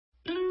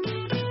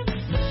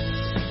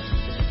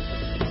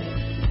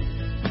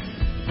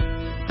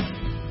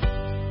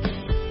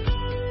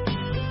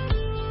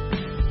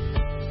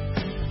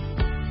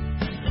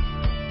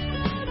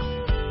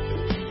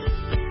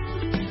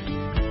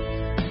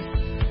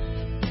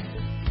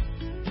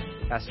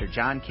Pastor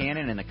John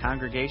Cannon and the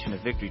congregation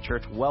of Victory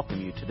Church welcome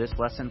you to this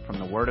lesson from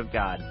the Word of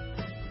God.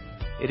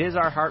 It is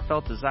our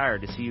heartfelt desire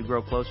to see you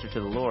grow closer to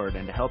the Lord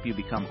and to help you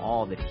become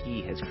all that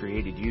He has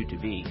created you to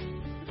be.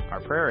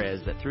 Our prayer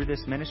is that through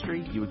this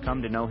ministry you would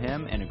come to know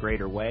Him in a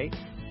greater way,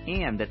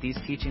 and that these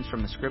teachings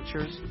from the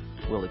Scriptures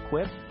will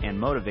equip and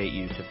motivate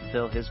you to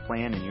fulfill His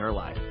plan in your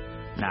life.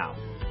 Now,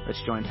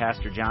 let's join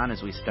Pastor John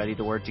as we study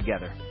the Word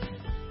together.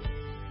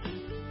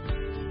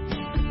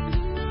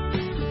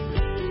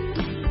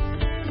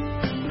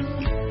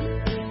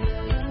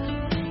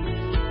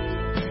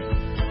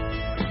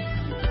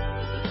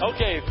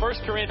 Okay, 1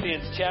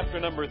 Corinthians chapter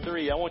number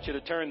 3. I want you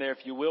to turn there if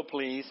you will,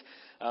 please.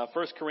 1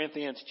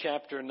 Corinthians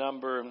chapter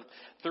number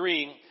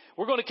 3.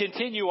 We're going to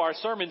continue our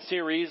sermon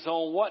series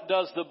on what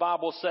does the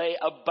Bible say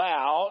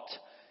about,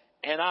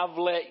 and I've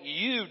let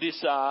you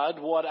decide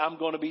what I'm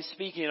going to be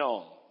speaking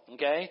on.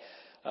 Okay?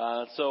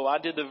 So I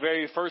did the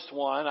very first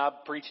one. I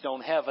preached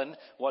on heaven.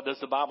 What does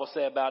the Bible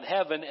say about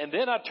heaven? And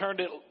then I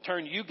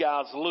turned you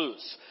guys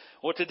loose.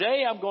 Well,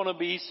 today I'm going to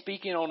be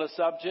speaking on a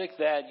subject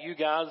that you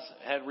guys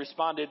had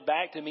responded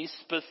back to me.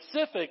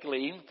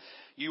 Specifically,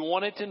 you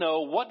wanted to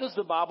know, what does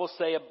the Bible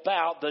say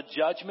about the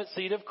judgment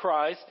seat of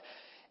Christ?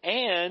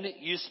 And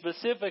you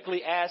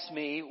specifically asked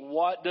me,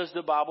 what does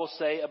the Bible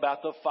say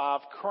about the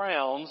 5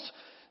 crowns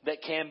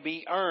that can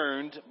be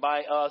earned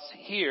by us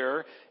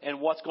here,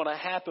 and what's going to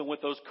happen with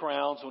those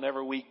crowns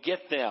whenever we get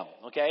them,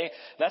 okay?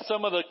 That's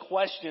some of the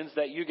questions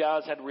that you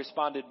guys had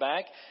responded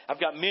back. I've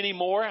got many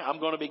more. I'm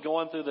going to be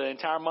going through the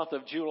entire month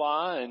of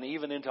July and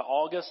even into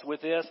August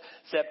with this.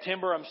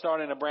 September, I'm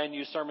starting a brand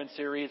new sermon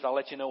series. I'll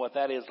let you know what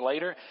that is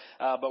later.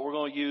 But we're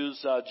going to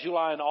use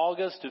July and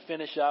August to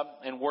finish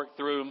up and work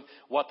through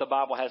what the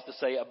Bible has to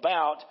say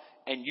about,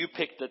 and you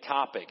pick the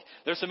topic.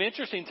 There's some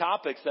interesting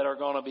topics that are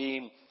going to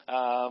be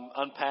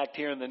unpacked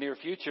here in the near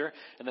future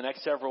in the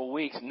next several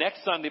weeks.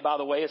 Next Sunday, by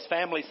the way, is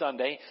Family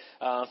Sunday.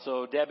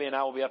 So Debbie and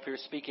I will be up here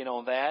speaking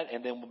on that,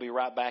 and then we'll be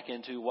right back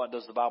into what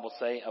does the Bible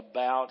say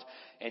about,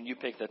 and you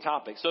pick the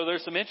topic. So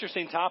there's some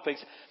interesting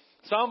topics.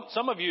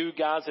 Some of you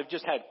guys have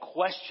just had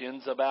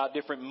questions about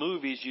different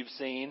movies you've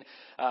seen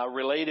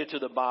related to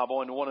the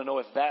Bible and want to know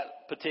if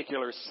that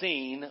particular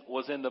scene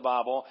was in the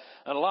Bible.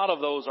 And a lot of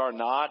those are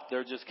not.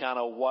 They're just kind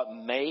of what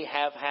may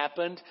have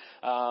happened.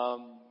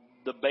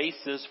 The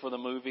basis for the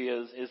movie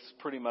is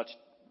pretty much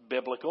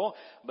biblical,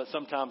 but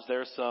sometimes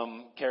there's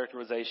some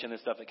characterization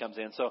and stuff that comes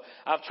in. So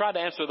I've tried to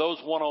answer those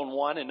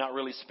one-on-one and not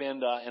really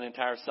spend an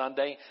entire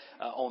Sunday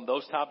on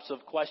those types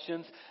of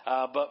questions.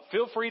 But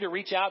feel free to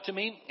reach out to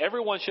me.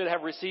 Everyone should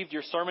have received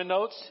your sermon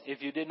notes.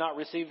 If you did not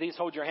receive these,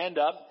 hold your hand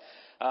up.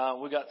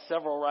 We've got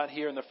several right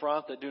here in the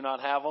front that do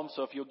not have them,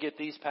 so if you'll get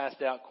these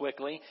passed out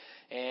quickly.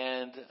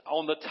 And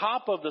on the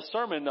top of the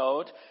sermon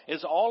note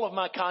is all of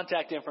my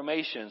contact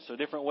information, so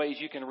different ways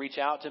you can reach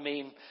out to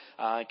me,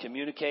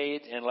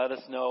 communicate, and let us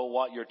know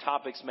what your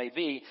topics may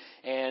be,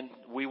 and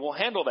we will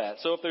handle that.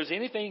 So if there's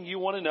anything you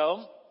want to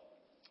know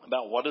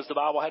about what does the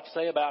Bible have to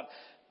say about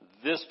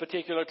this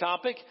particular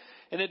topic,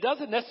 and it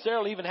doesn't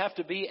necessarily even have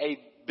to be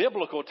a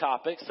biblical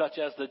topics such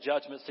as the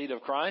judgment seat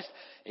of Christ.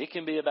 It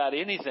can be about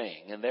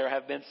anything, and there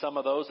have been some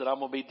of those that I'm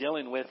going to be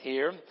dealing with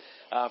here.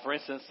 For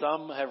instance,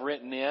 some have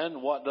written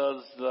in, what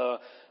does the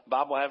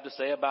Bible have to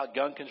say about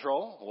gun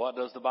control? What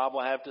does the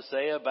Bible have to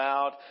say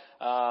about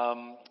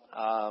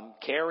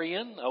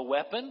carrying a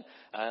weapon?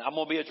 I'm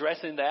going to be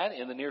addressing that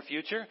in the near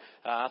future.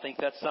 I think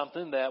that's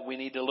something that we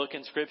need to look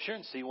in Scripture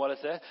and see what it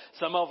says.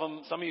 Some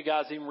of you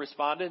guys even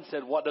responded and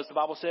said, what does the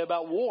Bible say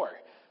about war?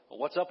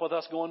 What's up with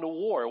us going to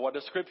war? What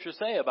does Scripture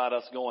say about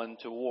us going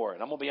to war?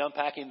 And I'm going to be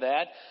unpacking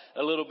that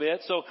a little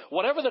bit. So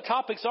whatever the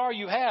topics are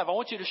you have, I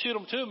want you to shoot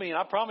them to me. And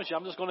I promise you,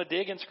 I'm just going to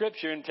dig in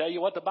Scripture and tell you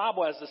what the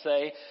Bible has to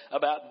say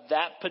about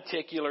that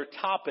particular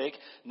topic,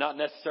 not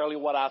necessarily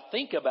what I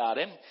think about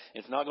it.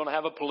 It's not going to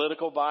have a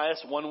political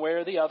bias one way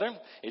or the other.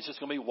 It's just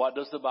going to be, what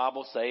does the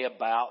Bible say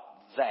about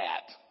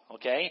that?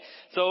 Okay,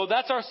 so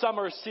that's our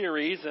summer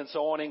series, and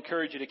so I want to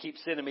encourage you to keep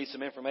sending me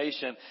some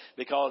information,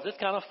 because it's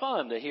kind of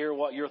fun to hear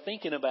what you're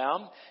thinking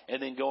about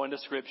and then go into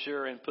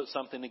Scripture and put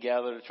something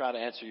together to try to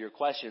answer your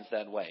questions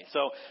that way.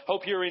 So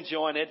hope you're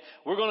enjoying it.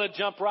 We're going to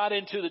jump right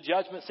into the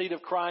judgment seat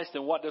of Christ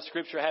and what does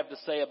Scripture have to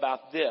say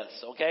about this,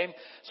 okay?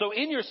 So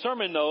in your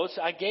sermon notes,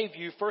 I gave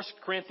you 1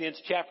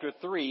 Corinthians chapter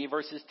 3,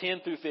 verses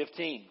 10 through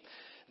 15.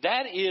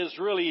 That is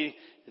really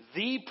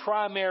the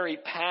primary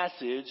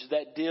passage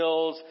that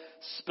deals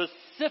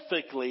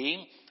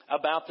specifically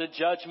about the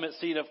judgment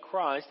seat of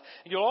Christ.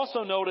 And you'll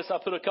also notice I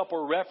put a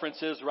couple of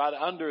references right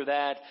under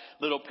that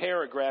little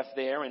paragraph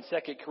there in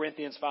 2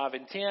 Corinthians 5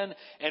 and 10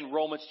 and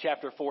Romans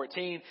chapter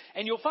 14.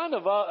 And you'll find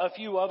a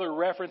few other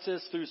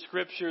references through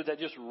Scripture that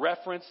just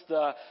reference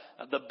the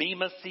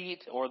bema seat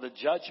or the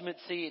judgment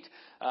seat,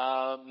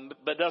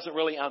 but doesn't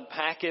really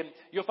unpack it.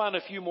 You'll find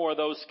a few more of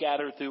those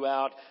scattered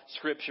throughout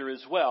Scripture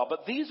as well.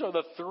 But these are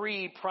the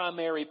 3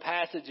 primary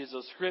passages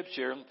of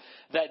Scripture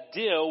that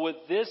deal with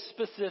this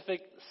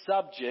specific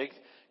subject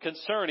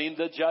concerning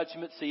the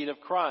judgment seat of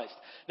Christ.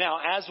 Now,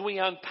 as we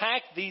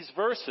unpack these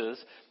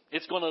verses,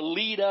 it's going to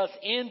lead us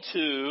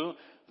into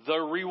the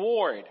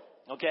reward.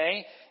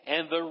 Okay?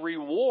 And the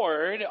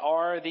reward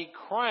are the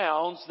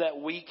crowns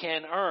that we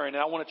can earn. And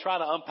I want to try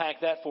to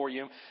unpack that for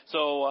you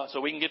so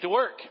we can get to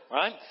work,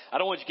 right? I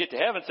don't want you to get to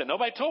heaven and say,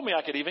 nobody told me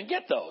I could even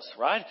get those,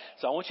 right?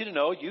 So I want you to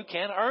know you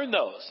can earn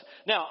those.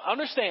 Now,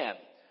 understand,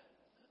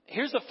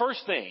 here's the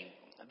first thing.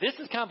 This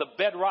is kind of the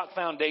bedrock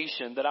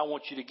foundation that I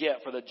want you to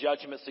get for the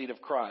judgment seat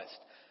of Christ.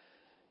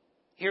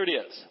 Here it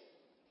is.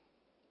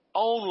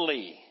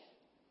 Only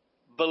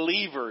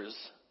believers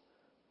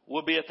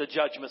will be at the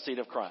judgment seat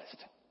of Christ.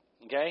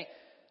 Okay?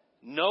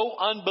 No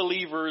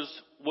unbelievers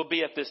will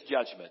be at this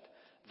judgment.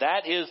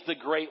 That is the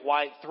great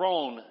white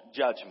throne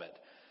judgment.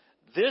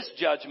 This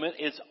judgment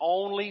is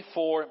only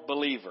for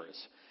believers.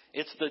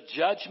 It's the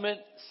judgment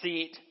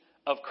seat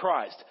of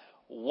Christ.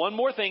 One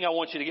more thing I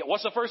want you to get.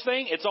 What's the first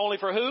thing? It's only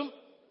for who?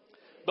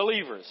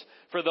 Believers.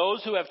 For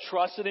those who have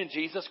trusted in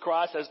Jesus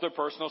Christ as their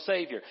personal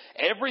Savior.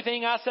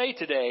 Everything I say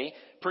today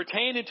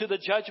pertaining to the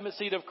judgment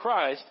seat of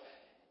Christ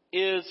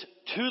is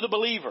to the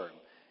believer.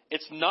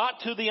 It's not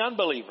to the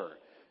unbeliever.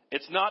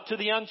 It's not to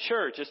the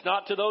unchurched. It's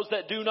not to those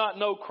that do not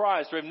know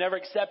Christ or have never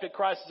accepted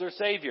Christ as their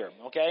Savior.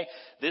 Okay?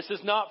 This is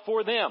not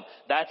for them.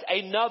 That's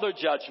another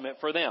judgment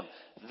for them.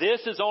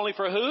 This is only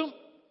for who?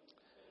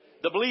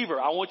 The believer.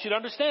 I want you to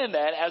understand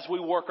that as we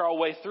work our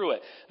way through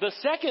it. The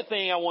second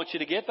thing I want you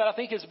to get that I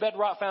think is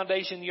bedrock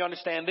foundation, you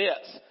understand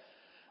this.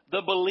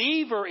 The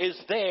believer is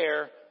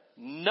there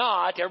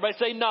not, everybody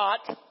say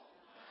not.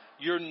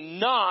 You're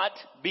not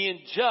being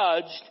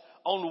judged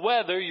on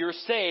whether you're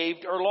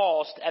saved or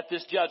lost at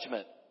this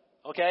judgment.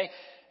 Okay?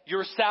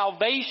 Your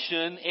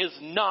salvation is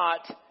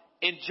not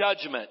in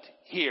judgment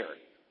here.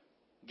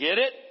 Get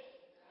it?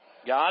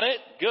 Got it?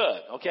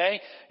 Good. Okay?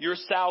 Your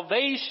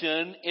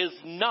salvation is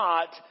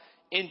not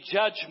in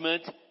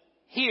judgment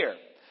here.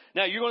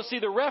 Now you're going to see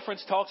the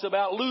reference talks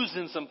about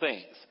losing some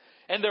things.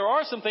 And there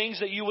are some things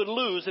that you would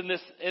lose in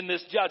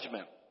this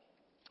judgment.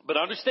 But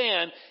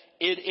understand,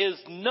 it is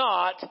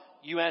not,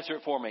 you answer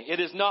it for me, it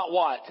is not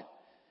what?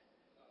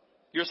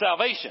 Your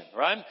salvation,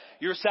 right?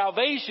 Your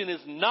salvation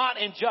is not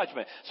in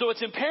judgment. So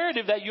it's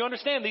imperative that you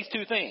understand these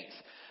two things.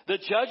 The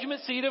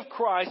judgment seat of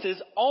Christ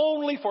is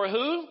only for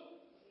who?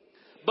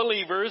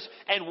 Believers.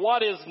 And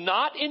what is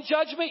not in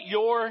judgment?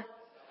 Your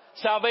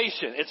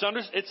salvation.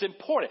 It's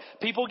important.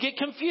 People get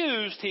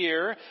confused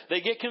here.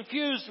 They get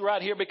confused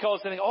right here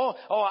because they think, oh,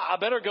 I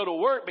better go to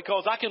work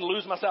because I can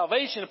lose my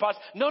salvation.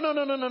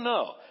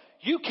 No.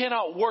 You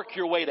cannot work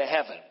your way to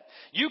heaven.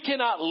 You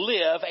cannot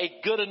live a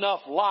good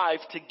enough life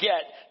to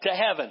get to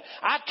heaven.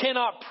 I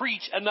cannot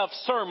preach enough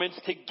sermons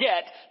to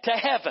get to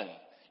heaven.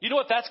 You know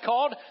what that's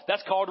called?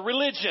 That's called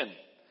religion.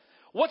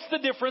 What's the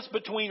difference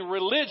between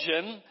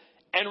religion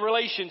and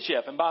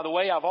relationship? And by the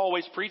way, I've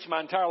always preached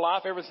my entire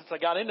life, ever since I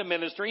got into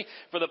ministry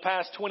for the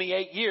past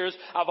 28 years,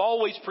 I've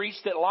always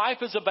preached that life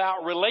is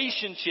about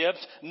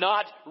relationships,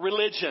 not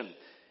religion.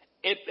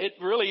 It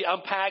really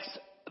unpacks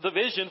the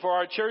vision for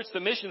our church. The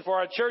mission for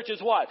our church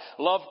is what?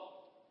 Love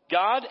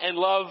God and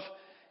love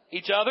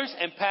each others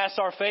and pass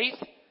our faith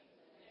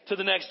to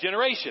the next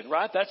generation,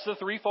 right? That's the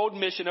threefold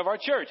mission of our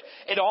church.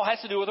 It all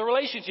has to do with a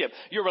relationship.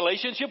 Your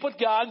relationship with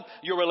God,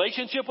 your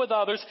relationship with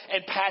others,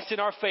 and passing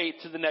our faith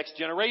to the next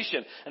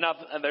generation.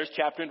 And there's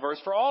chapter and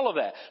verse for all of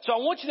that. So I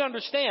want you to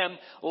understand,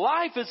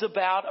 life is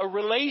about a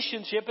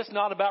relationship. It's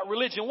not about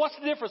religion. What's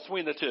the difference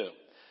between the two?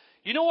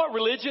 You know what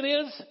religion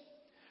is?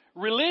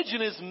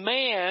 Religion is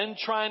man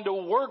trying to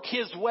work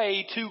his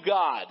way to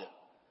God.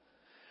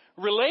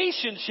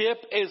 Relationship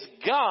is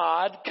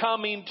God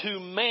coming to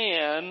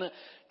man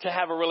to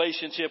have a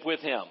relationship with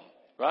him,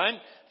 right?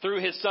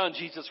 Through his son,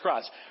 Jesus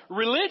Christ.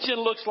 Religion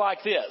looks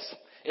like this.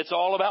 It's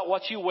all about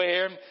what you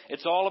wear.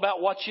 It's all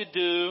about what you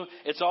do.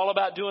 It's all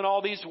about doing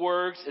all these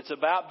works. It's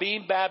about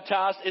being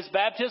baptized. Is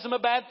baptism a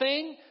bad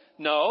thing?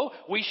 No.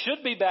 We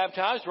should be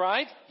baptized,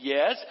 right?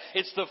 Yes.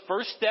 It's the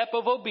first step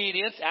of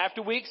obedience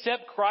after we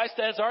accept Christ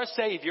as our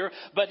Savior.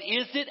 But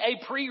is it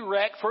a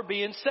prereq for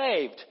being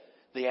saved?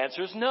 The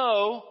answer is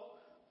no.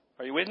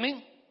 Are you with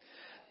me?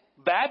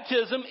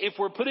 Baptism, if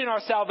we're putting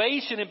our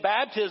salvation in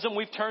baptism,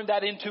 we've turned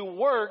that into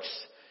works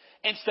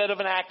instead of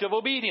an act of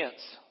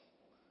obedience.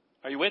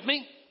 Are you with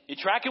me? You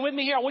tracking with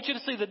me here? I want you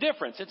to see the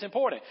difference. It's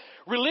important.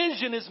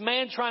 Religion is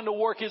man trying to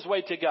work his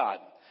way to God.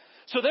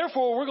 So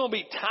therefore, we're going to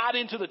be tied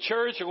into the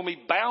church. We're going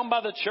to be bound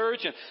by the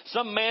church. And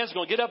some man's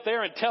going to get up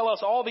there and tell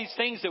us all these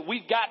things that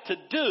we've got to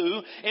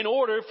do in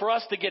order for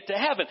us to get to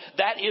heaven.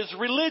 That is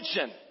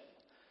religion.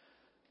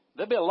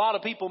 There'll be a lot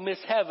of people miss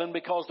heaven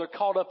because they're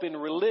caught up in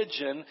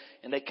religion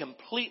and they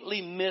completely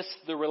miss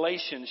the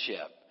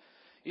relationship.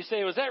 You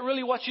say, was that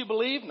really what you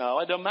believe? No,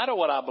 it doesn't matter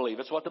what I believe.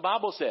 It's what the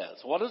Bible says.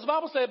 What does the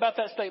Bible say about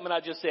that statement I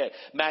just said?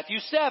 Matthew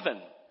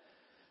 7,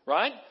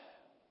 right?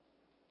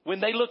 When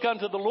they look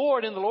unto the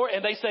Lord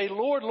and they say,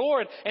 Lord,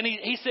 Lord, and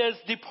he says,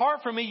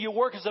 depart from me, you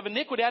workers of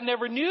iniquity, I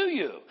never knew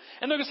you.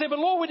 And they're going to say, but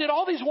Lord, we did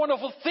all these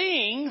wonderful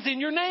things in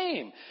your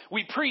name.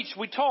 We preached,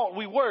 we taught,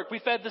 we worked, we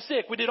fed the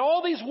sick. We did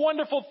all these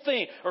wonderful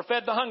things, or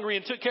fed the hungry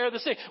and took care of the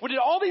sick. We did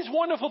all these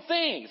wonderful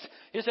things.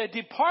 He said,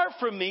 depart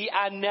from me,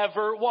 I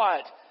never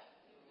what?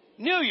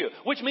 Knew you.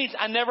 Which means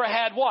I never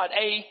had what?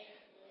 A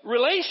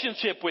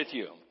relationship with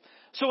you.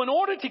 So in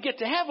order to get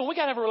to heaven, we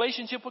got to have a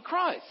relationship with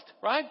Christ,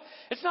 right?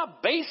 It's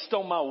not based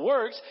on my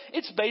works.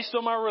 It's based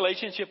on my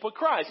relationship with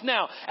Christ.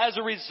 Now, as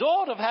a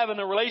result of having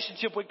a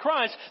relationship with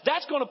Christ,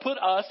 that's going to put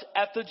us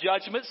at the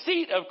judgment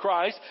seat of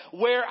Christ,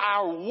 where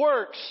our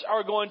works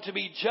are going to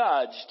be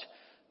judged.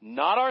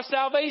 Not our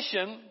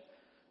salvation,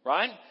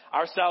 right?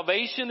 Our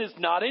salvation is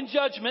not in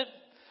judgment.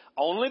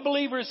 Only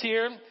believers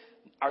here.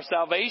 Our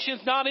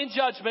salvation's not in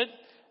judgment.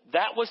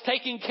 That was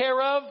taken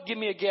care of. Give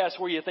me a guess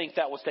where you think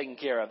that was taken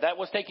care of. That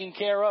was taken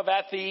care of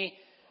at the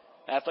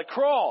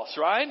cross,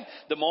 right?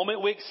 The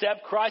moment we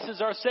accept Christ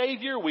as our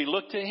Savior, we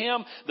look to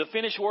Him, the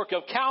finished work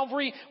of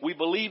Calvary. We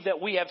believe that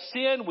we have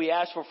sinned. We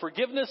ask for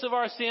forgiveness of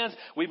our sins.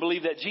 We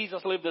believe that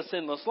Jesus lived a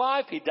sinless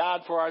life. He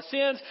died for our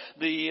sins.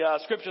 The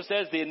Scripture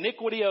says the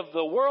iniquity of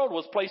the world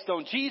was placed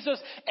on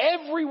Jesus.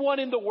 Everyone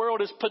in the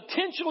world is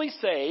potentially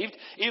saved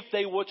if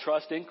they will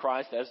trust in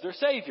Christ as their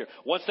Savior.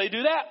 Once they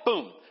do that,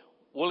 boom,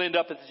 we'll end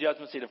up at the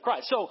judgment seat of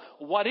Christ. So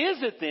what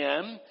is it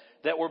then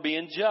that we're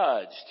being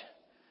judged?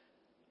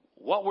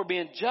 What we're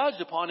being judged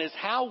upon is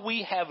how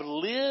we have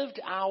lived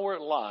our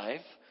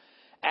life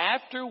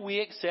after we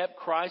accept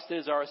Christ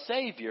as our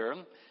Savior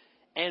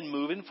and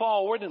moving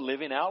forward and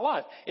living out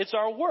life. It's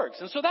our works.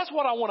 And so that's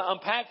what I want to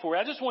unpack for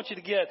you. I just want you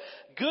to get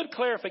good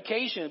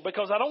clarification,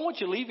 because I don't want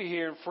you to leave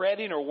here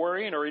fretting or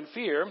worrying or in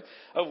fear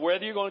of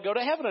whether you're going to go to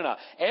heaven or not.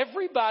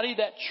 Everybody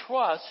that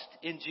trusts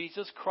in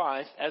Jesus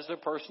Christ as their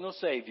personal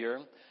Savior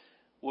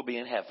will be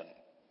in heaven.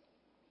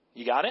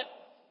 You got it?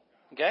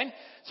 Okay?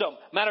 So,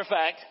 matter of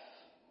fact,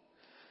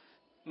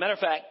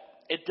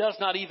 it does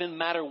not even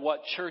matter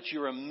what church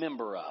you're a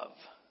member of,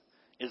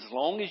 as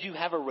long as you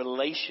have a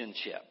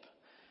relationship.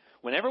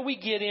 Whenever we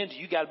get into,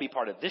 you got to be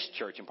part of this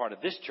church and part of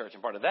this church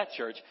and part of that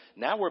church,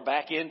 now we're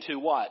back into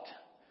what?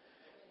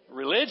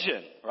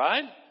 Religion,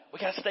 right? We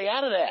got to stay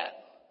out of that.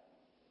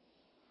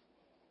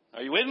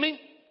 Are you with me?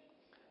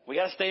 We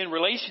got to stay in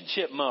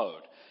relationship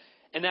mode.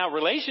 And now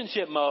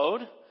relationship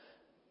mode,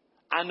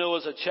 I know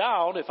as a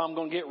child, if I'm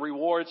going to get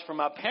rewards from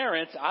my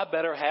parents, I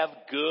better have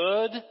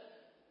good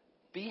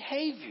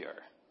behavior,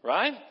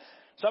 right?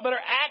 So I better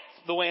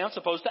act the way I'm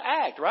supposed to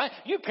act, right?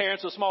 You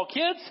parents with small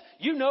kids,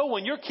 you know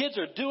when your kids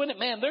are doing it,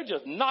 man, they're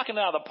just knocking it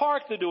out of the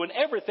park. They're doing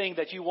everything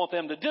that you want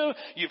them to do.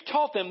 You've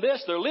taught them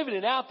this. They're living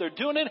it out. They're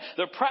doing it.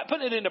 They're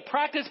putting it into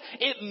practice.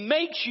 It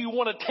makes you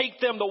want to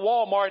take them to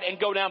Walmart and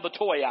go down the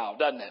toy aisle,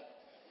 doesn't it?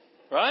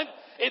 Right?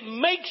 It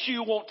makes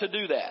you want to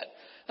do that.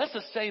 That's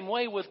the same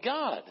way with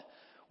God.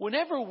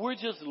 Whenever we're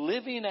just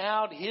living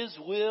out His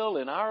will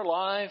in our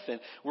life, and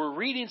we're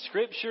reading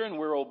Scripture and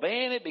we're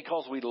obeying it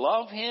because we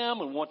love Him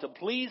and want to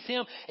please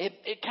Him,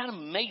 it kind of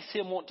makes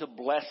Him want to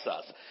bless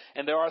us.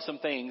 And there are some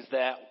things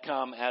that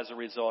come as a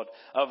result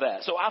of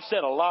that. So I've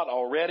said a lot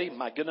already.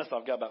 My goodness,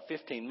 I've got about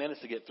 15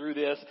 minutes to get through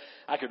this.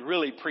 I could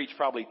really preach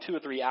probably 2 or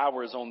 3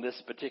 hours on this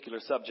particular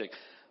subject.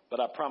 But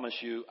I promise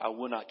you, I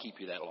will not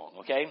keep you that long,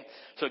 okay?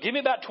 So give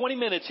me about 20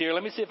 minutes here.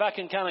 Let me see if I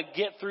can kind of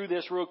get through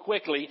this real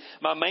quickly.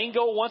 My main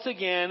goal, once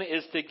again,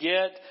 is to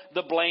get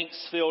the blanks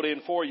filled in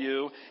for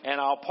you,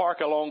 and I'll park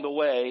along the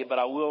way, but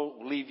I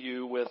will leave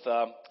you with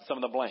some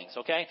of the blanks,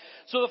 okay?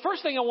 So the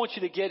first thing I want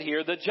you to get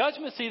here, the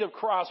judgment seat of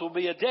Christ will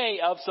be a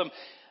day of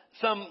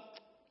some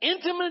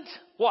intimate,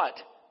 what?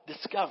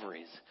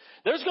 Discoveries.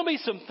 There's going to be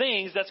some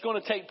things that's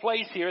going to take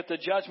place here at the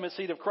judgment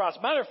seat of Christ.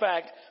 Matter of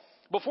fact,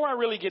 before I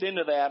really get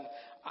into that,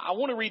 I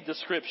want to read the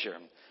scripture.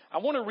 I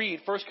want to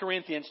read 1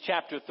 Corinthians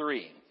chapter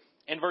 3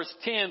 and verse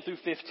 10 through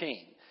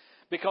 15.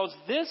 Because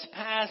this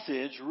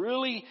passage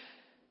really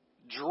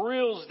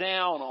drills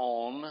down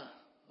on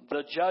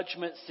the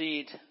judgment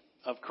seat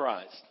of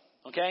Christ.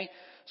 Okay?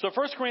 So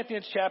 1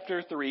 Corinthians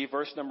chapter 3,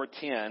 verse number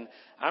 10.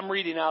 I'm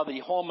reading out the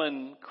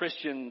Holman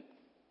Christian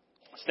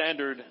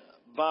Standard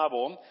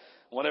Bible.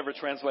 Whatever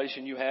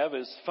translation you have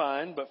is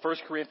fine. But 1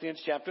 Corinthians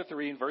chapter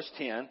 3 and verse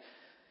 10.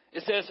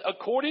 It says,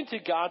 according to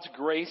God's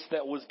grace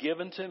that was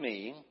given to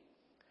me,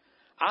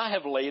 I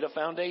have laid a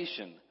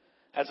foundation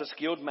as a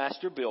skilled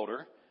master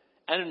builder,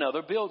 and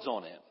another builds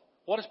on it.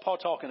 What is Paul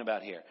talking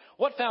about here?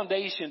 What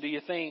foundation do you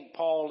think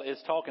Paul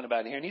is talking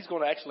about here? And he's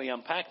going to actually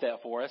unpack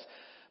that for us.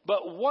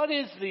 But what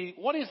is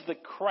the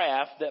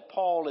craft that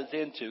Paul is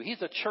into?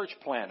 He's a church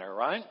planner,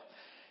 right?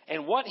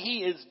 And what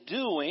he is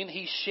doing,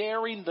 he's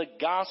sharing the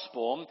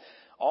gospel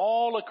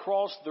all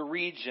across the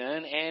region,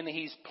 and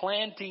he's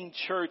planting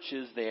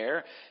churches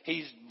there.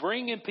 He's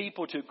bringing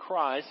people to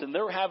Christ, and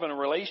they're having a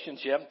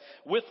relationship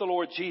with the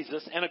Lord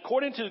Jesus. And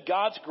according to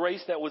God's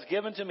grace that was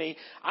given to me,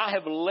 I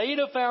have laid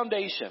a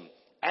foundation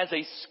as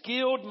a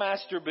skilled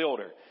master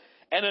builder,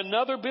 and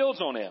another builds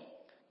on it.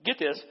 Get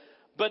this,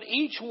 but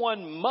each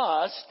one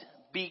must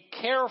be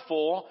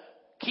careful.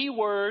 Key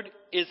word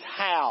is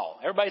how.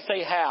 Everybody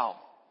say how.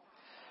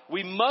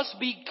 We must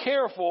be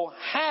careful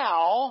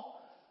how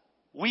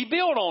we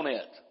build on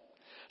it.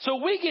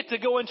 So we get to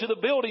go into the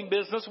building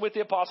business with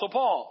the Apostle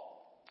Paul,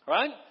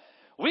 right?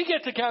 We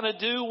get to kind of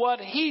do what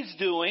he's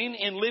doing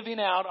in living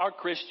out our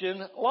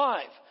Christian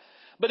life.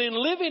 But in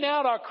living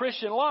out our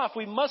Christian life,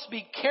 we must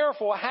be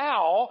careful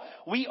how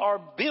we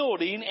are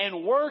building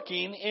and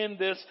working in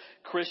this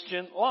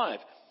Christian life.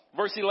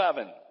 Verse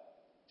 11.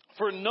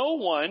 For no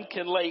one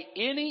can lay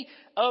any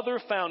other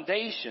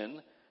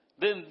foundation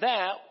than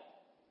that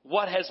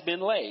what has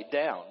been laid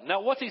down.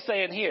 Now, what's he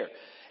saying here?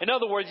 In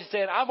other words, he's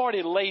saying, I've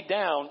already laid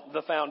down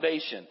the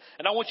foundation.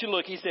 And I want you to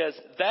look. He says,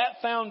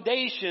 that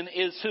foundation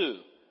is who?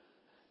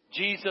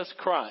 Jesus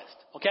Christ.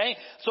 Okay?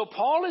 So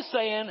Paul is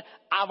saying,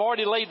 I've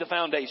already laid the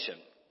foundation.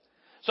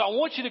 So I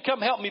want you to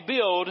come help me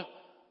build,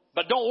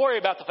 but don't worry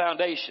about the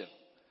foundation.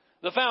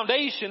 The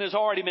foundation has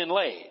already been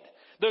laid.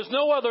 There's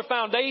no other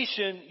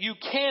foundation you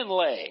can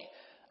lay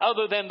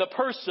other than the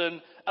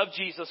person of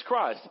Jesus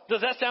Christ.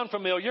 Does that sound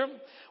familiar?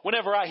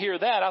 Whenever I hear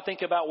that, I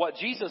think about what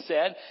Jesus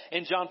said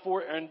in John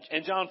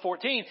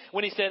 14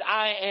 when he said,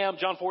 I am,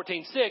 John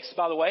 14:6,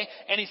 by the way,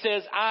 and he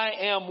says, I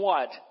am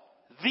what?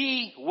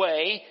 The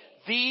way,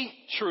 the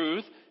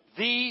truth,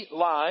 the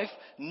life.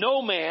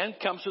 No man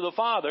comes to the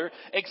Father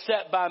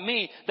except by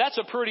me. That's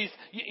a pretty,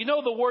 you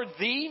know the word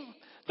the?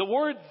 The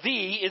word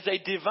the is a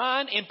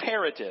divine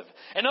imperative.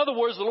 In other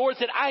words, the Lord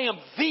said, I am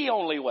the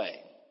only way.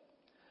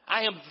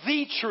 I am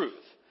the truth.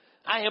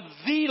 I am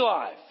the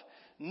life.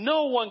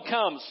 No one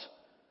comes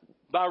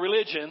by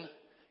religion.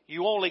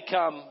 You only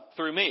come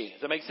through me.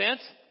 Does that make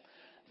sense?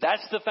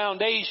 That's the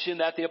foundation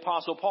that the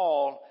Apostle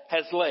Paul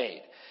has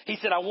laid. He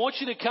said, I want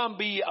you to come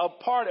be a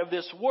part of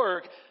this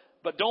work,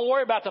 but don't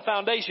worry about the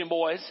foundation,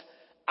 boys.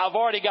 I've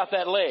already got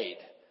that laid.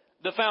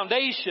 The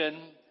foundation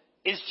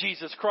is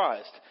Jesus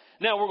Christ.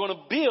 Now we're going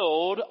to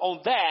build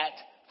on that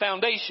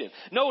foundation.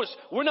 Notice,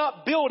 we're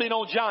not building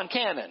on John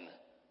Cannon.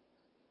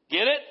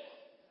 Get it?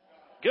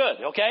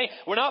 Good, okay?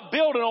 We're not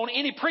building on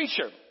any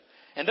preacher.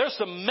 And there's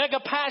some mega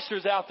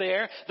pastors out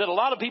there that a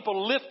lot of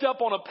people lift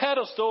up on a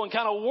pedestal and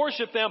kind of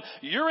worship them.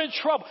 You're in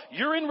trouble.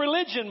 You're in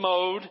religion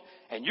mode,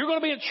 and you're going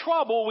to be in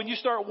trouble when you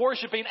start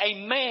worshiping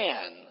a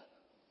man.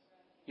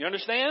 You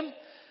understand?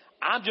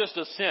 I'm just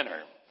a sinner.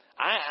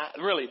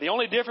 Really, the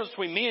only difference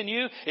between me and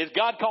you is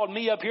God called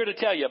me up here to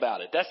tell you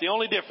about it. That's the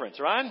only difference,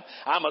 right?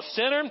 I'm a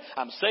sinner.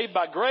 I'm saved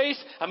by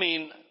grace. I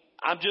mean,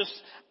 I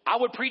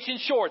would preach in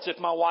shorts if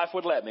my wife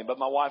would let me, but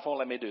my wife won't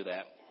let me do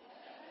that.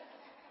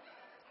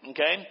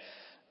 Okay?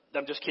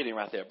 I'm just kidding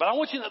right there. But I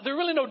want you to know, there's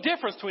really no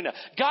difference between that.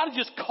 God has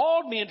just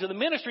called me into the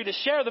ministry to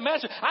share the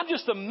message. I'm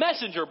just the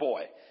messenger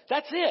boy.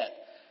 That's it.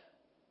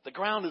 The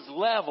ground is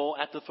level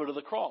at the foot of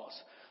the cross.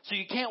 So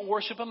you can't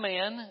worship a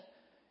man.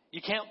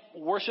 You can't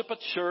worship a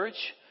church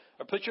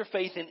or put your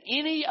faith in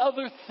any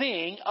other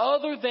thing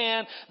other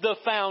than the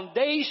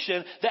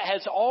foundation that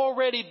has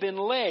already been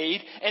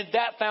laid. And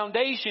that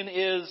foundation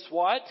is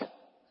what?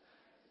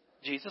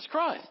 Jesus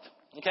Christ.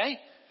 Okay?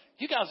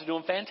 You guys are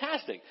doing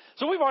fantastic.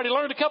 So we've already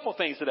learned a couple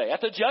things today.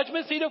 At the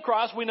judgment seat of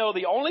Christ, we know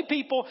the only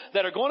people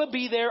that are going to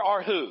be there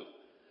are who?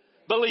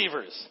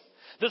 Believers.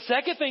 The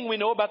second thing we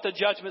know about the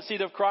judgment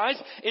seat of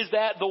Christ is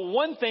that the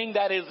one thing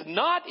that is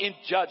not in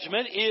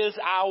judgment is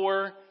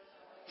our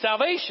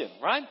salvation,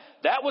 right?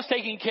 That was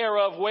taken care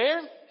of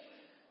where?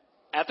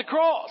 At the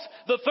cross.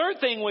 The third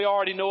thing we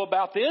already know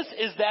about this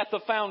is that the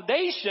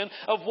foundation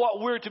of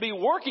what we're to be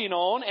working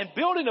on and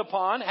building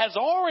upon has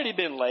already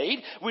been laid.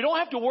 We don't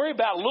have to worry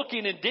about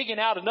looking and digging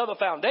out another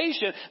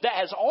foundation that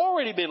has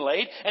already been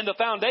laid. And the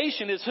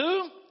foundation is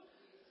who?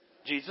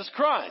 Jesus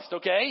Christ,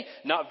 okay?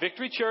 Not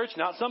Victory Church,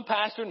 not some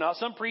pastor, not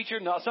some preacher,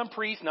 not some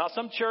priest, not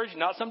some church,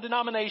 not some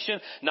denomination,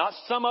 not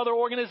some other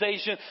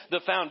organization. The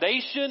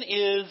foundation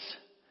is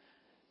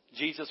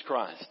Jesus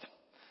Christ.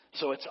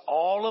 So it's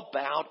all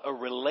about a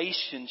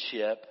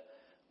relationship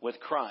with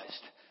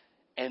Christ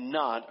and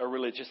not a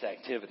religious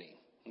activity.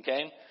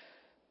 Okay?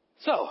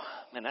 So,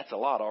 man, that's a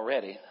lot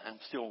already. I'm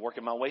still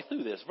working my way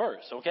through this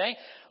verse. Okay?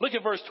 Look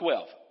at verse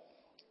 12.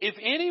 If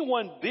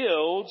anyone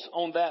builds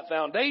on that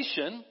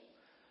foundation,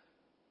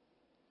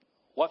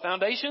 what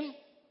foundation?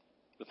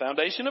 The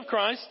foundation of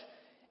Christ.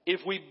 If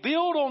we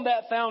build on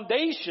that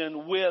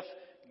foundation with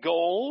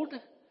gold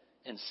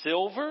and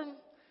silver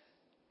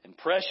and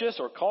precious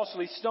or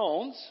costly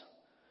stones,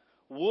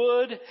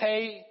 wood,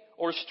 hay,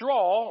 or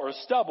straw, or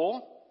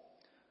stubble,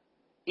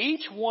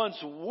 each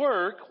one's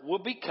work will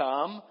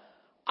become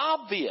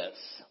obvious.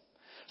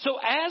 So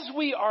as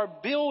we are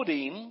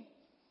building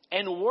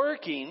and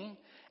working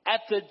at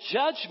the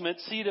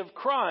judgment seat of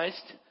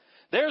Christ,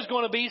 there's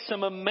going to be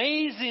some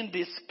amazing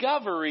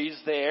discoveries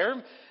there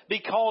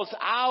because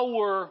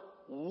our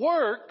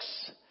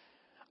works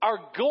are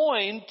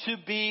going to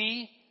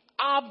be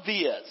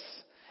obvious.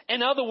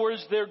 In other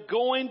words, they're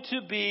going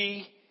to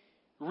be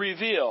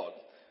revealed.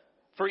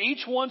 For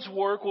each one's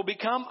work will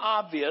become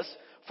obvious,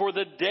 for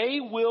the day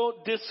will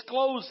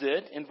disclose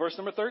it. In verse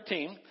number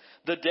 13,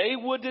 the day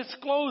will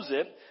disclose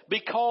it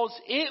because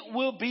it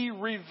will be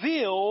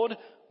revealed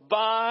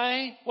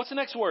by, what's the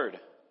next word?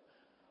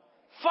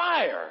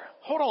 Fire.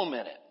 Hold on a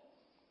minute.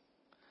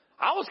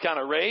 I was kind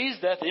of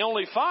raised that the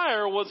only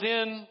fire was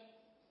in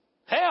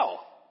hell,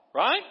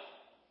 right?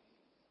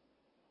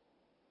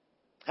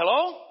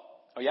 Hello?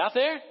 Are you out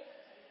there?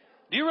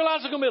 Do you realize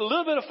there's going to be a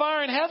little bit of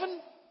fire in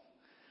heaven?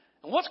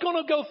 And what's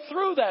going to go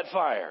through that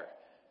fire?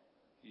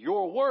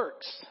 Your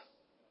works,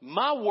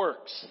 my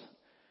works,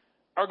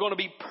 are going to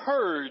be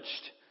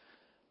purged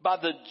by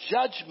the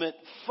judgment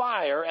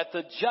fire at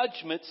the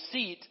judgment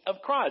seat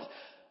of Christ.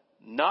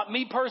 Not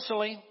me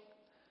personally,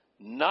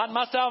 not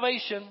my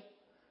salvation.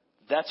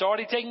 That's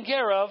already taken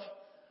care of.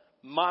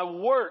 My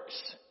works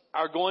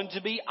are going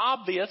to be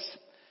obvious.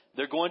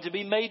 They're going to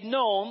be made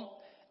known,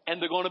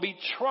 and they're going to be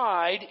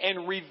tried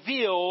and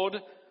revealed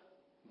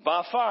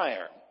by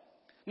fire.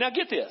 Now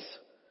get this.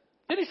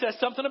 Then he says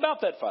something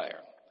about that fire.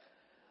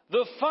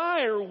 The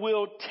fire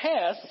will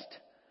test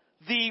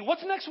the,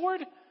 what's the next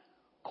word?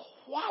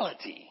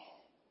 Quality.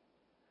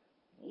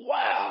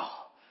 Wow.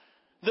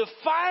 The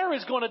fire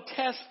is going to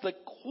test the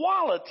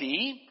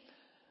quality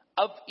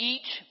of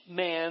each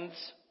man's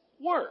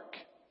work.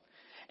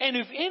 And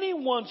if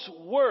anyone's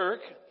work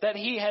that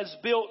he has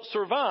built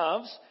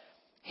survives,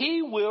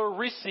 he will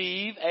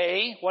receive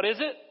a, what is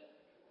it?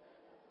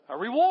 A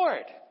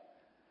reward.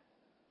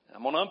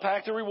 I'm going to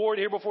unpack the reward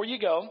here before you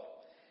go.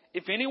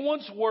 If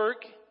anyone's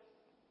work,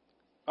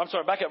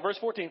 back up verse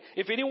 14.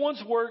 If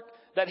anyone's work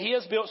that he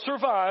has built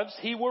survives,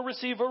 he will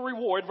receive a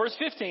reward. Verse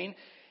 15.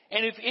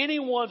 And if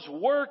anyone's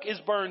work is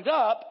burned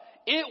up,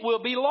 it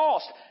will be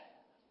lost.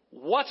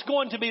 What's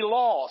going to be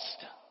lost?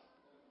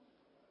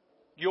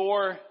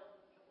 Your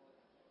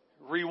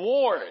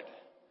reward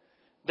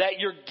that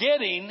you're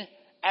getting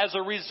as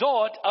a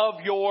result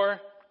of your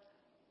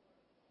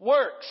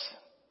works.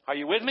 Are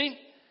you with me?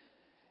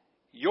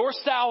 Your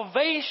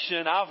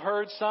salvation, I've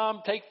heard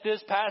some take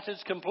this passage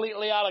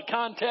completely out of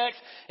context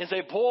and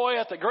say, boy,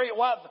 at the great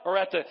white, or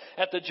at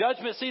the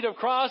judgment seat of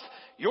Christ,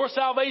 your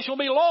salvation will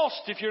be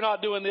lost if you're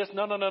not doing this.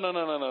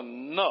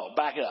 No,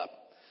 back up.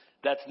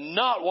 That's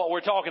not what we're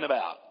talking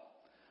about.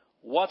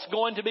 What's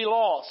going to be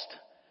lost?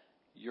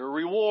 Your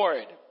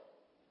reward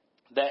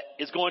that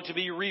is going to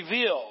be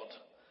revealed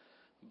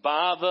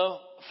by the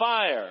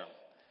fire.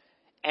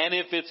 And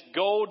if it's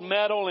gold,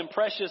 metal, and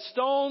precious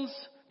stones,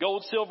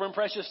 gold, silver, and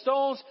precious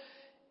stones,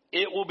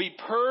 it will be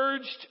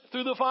purged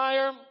through the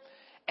fire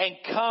and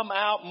come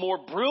out more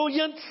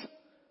brilliant,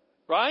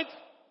 right?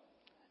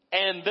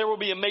 And there will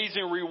be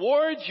amazing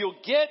rewards you'll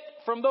get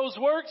from those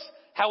works.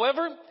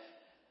 However,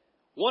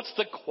 once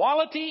the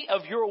quality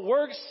of your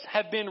works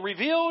have been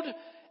revealed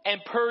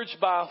and purged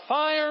by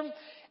fire,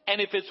 and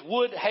if it's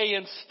wood, hay,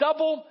 and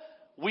stubble,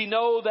 we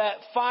know that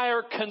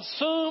fire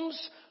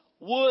consumes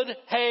wood,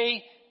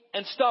 hay,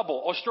 and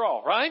stubble, or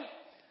straw, right?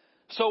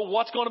 So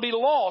what's going to be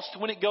lost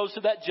when it goes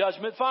to that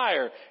judgment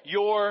fire?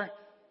 Your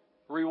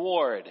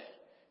reward,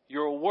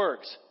 your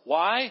works.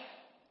 Why?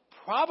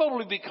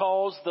 Probably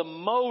because the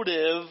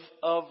motive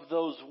of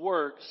those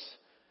works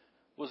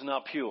was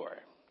not pure.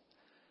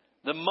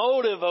 The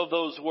motive of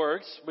those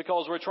works,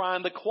 because we're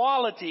trying the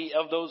quality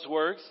of those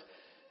works,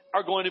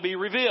 are going to be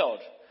revealed.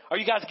 Are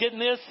you guys getting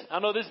this? I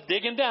know this is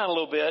digging down a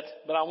little bit,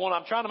 but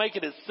I'm trying to make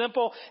it as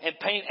simple and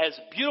paint as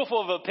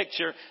beautiful of a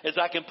picture as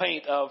I can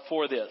paint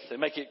for this and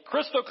make it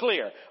crystal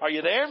clear. Are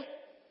you there?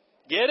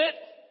 Get it?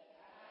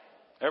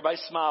 Everybody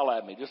smile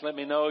at me. Just let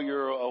me know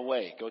you're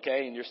awake,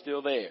 okay? And you're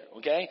still there,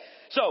 okay?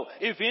 So,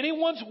 if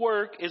anyone's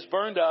work is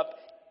burned up,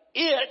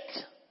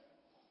 it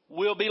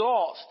will be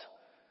lost.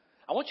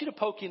 I want you to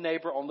poke your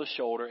neighbor on the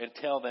shoulder and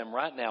tell them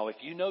right now, if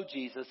you know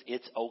Jesus,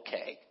 it's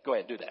okay. Go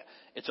ahead, do that.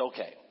 It's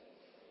okay.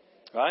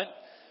 Right?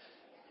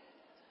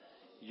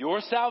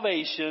 Your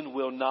salvation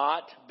will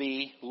not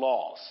be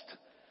lost.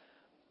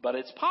 But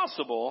it's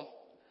possible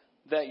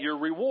that your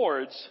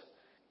rewards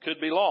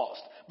could be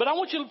lost. But I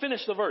want you to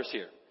finish the verse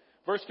here.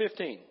 Verse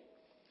 15.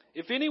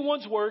 If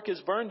anyone's work is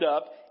burned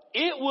up,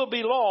 it will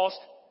be lost.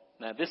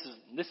 Now this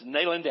is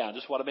nailing down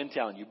just what I've been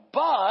telling you.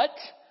 But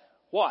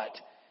what?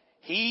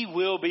 He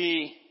will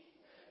be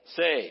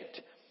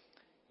saved.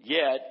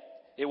 Yet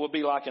it will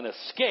be like an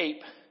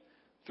escape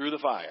through the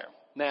fire.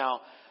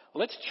 Now,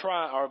 let's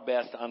try our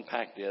best to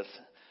unpack this.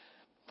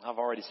 I've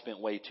already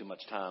spent way too much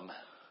time.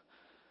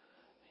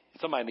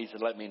 Somebody needs to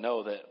let me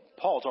know that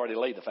Paul's already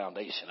laid the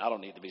foundation. I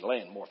don't need to be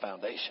laying more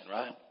foundation,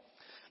 right?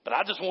 But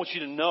I just want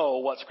you to know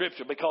what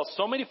Scripture, because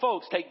so many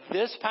folks take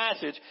this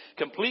passage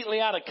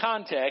completely out of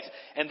context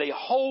and they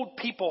hold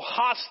people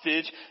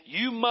hostage.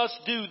 You must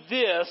do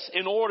this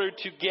in order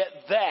to get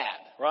that,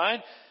 right?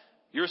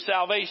 Your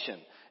salvation.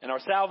 And our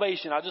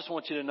salvation, I just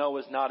want you to know,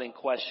 is not in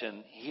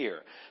question here.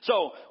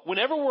 So,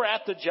 whenever we're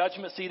at the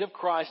judgment seat of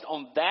Christ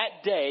on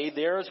that day,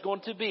 there is going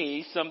to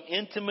be some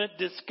intimate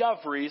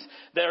discoveries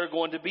that are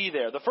going to be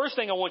there. The first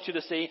thing I want you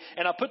to see,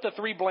 and I put the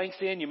 3 blanks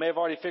in. You may have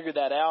already figured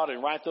that out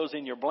and write those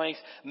in your blanks.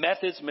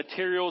 Methods,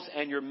 materials,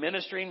 and your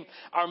ministry.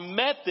 Our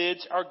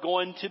methods are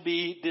going to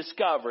be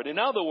discovered. In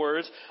other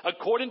words,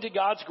 according to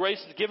God's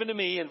grace given to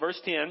me in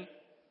verse 10,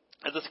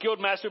 as a skilled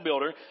master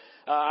builder,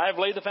 I have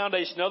laid the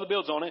foundation, another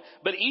builds on it,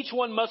 but each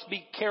one must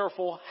be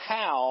careful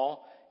how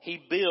he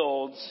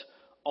builds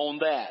on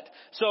that.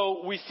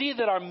 So we see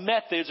that our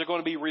methods are going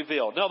to be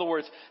revealed. In other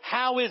words,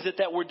 how is it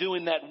that we're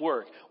doing that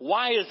work?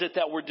 Why is it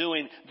that we're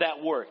doing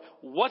that work?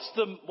 What's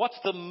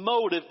the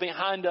motive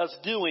behind us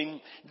doing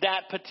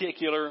that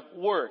particular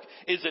work?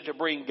 Is it to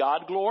bring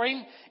God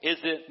glory? Is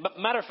it,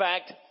 matter of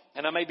fact,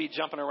 and I may be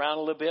jumping around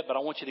a little bit, but I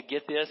want you to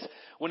get this.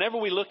 Whenever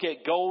we look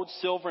at gold,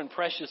 silver, and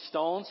precious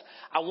stones,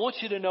 I want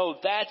you to know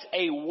that's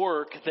a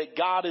work that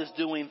God is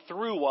doing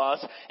through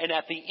us. And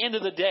at the end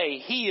of the day,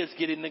 He is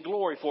getting the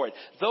glory for it.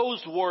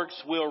 Those works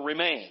will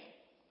remain.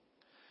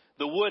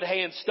 The wood,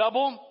 hay, and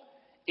stubble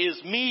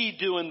is me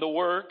doing the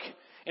work.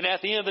 And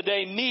at the end of the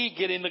day, me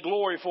getting the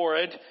glory for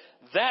it.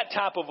 That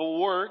type of a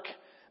work,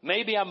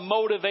 maybe I'm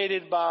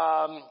motivated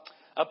by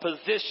a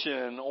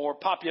position or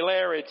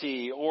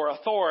popularity or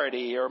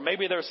authority, or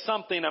maybe there's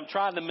something I'm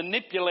trying to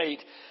manipulate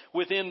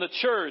within the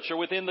church or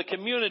within the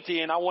community,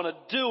 and I want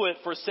to do it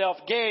for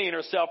self-gain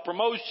or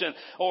self-promotion.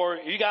 Or,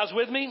 are you guys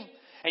with me?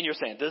 And you're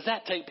saying, does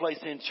that take place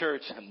in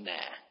church? Nah.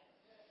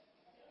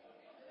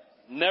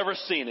 Never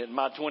seen it in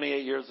my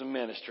 28 years of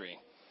ministry.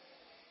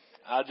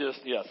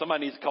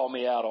 Somebody needs to call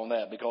me out on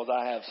that, because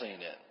I have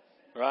seen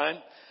it, right?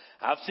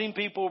 I've seen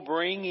people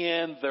bring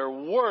in their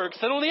works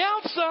that on the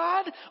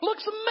outside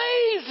looks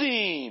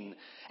amazing.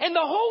 And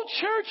the whole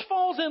church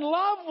falls in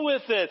love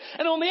with it.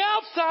 And on the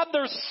outside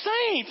they're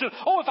saints. And,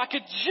 if I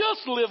could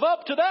just live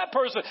up to that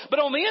person. But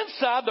on the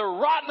inside they're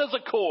rotten as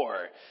a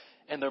core.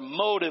 And their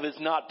motive is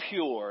not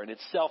pure. And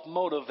it's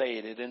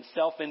self-motivated and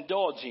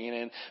self-indulging.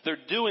 And they're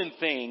doing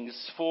things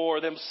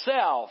for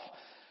themselves.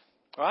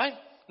 Right?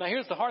 Now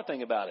here's the hard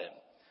thing about it.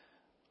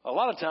 A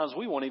lot of times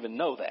we won't even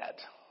know that.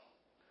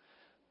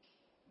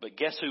 But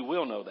guess who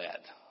will know that?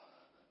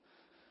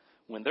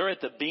 When they're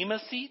at the bema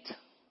seat.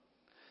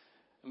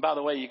 And by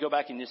the way, you go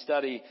back and you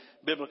study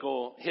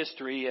biblical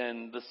history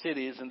and the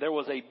cities, and there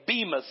was a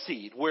bema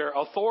seat where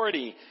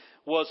authority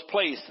was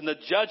placed and the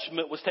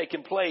judgment was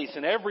taking place,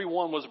 and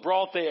everyone was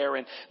brought there,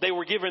 and they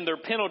were given their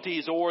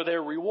penalties or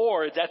their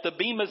rewards at the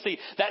bema seat.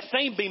 That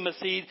same bema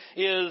seat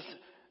is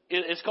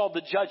called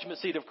the Judgment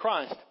Seat of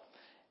Christ.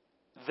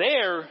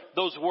 There,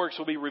 those works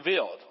will be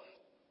revealed.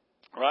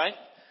 Right?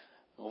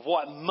 Of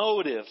what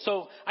motive.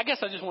 So I guess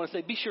I just want to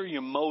say, be sure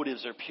your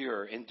motives are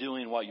pure in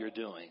doing what you're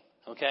doing.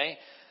 Okay?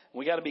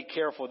 We got to be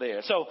careful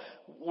there. So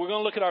we're going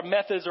to look at our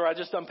methods, or I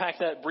just unpacked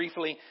that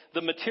briefly.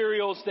 The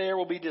materials there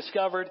will be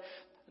discovered.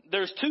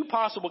 There's two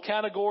possible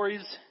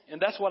categories, and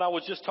that's what I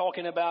was just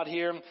talking about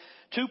here.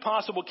 Two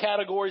possible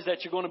categories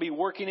that you're going to be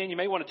working in. You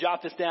may want to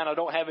jot this down. I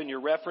don't have it in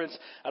your reference.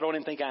 I don't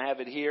even think I have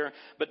it here.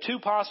 But two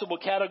possible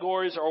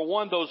categories are,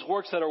 one, those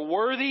works that are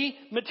worthy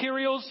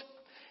materials,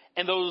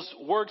 and those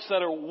works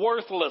that are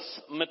worthless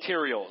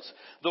materials.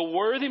 The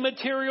worthy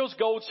materials,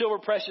 gold, silver,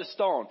 precious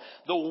stone.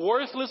 The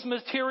worthless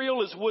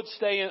material is wood,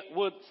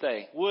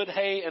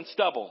 hay, and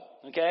stubble.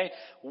 Okay?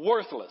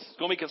 Worthless. It's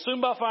going to be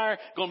consumed by fire,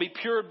 going to be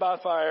pured by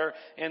fire,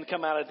 and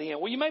come out at the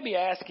end. Well, you may be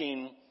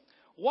asking,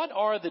 what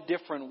are the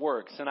different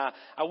works? And I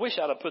wish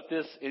I'd have put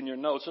this in your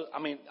notes.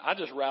 I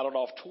just rattled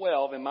off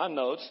 12 in my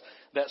notes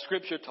that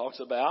Scripture talks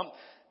about.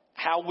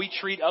 How we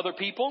treat other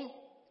people.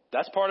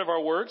 That's part of our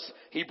works.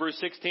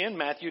 Hebrews 6:10,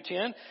 Matthew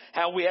 10.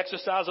 How we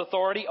exercise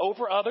authority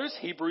over others.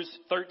 Hebrews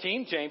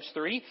 13, James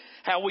 3.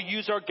 How we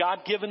use our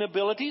God-given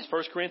abilities.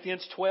 1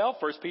 Corinthians 12,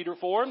 1 Peter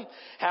 4.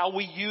 How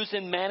we use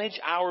and manage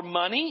our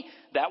money.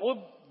 That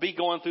will be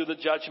going through the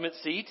judgment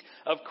seat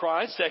of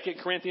Christ. 2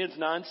 Corinthians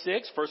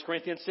 9:6, 1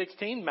 Corinthians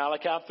 16,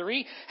 Malachi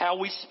 3. How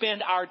we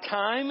spend our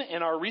time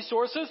and our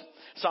resources.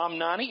 Psalm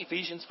 90,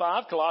 Ephesians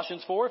 5,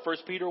 Colossians 4, 1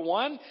 Peter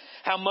 1.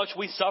 How much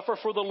we suffer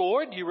for the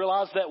Lord. Do you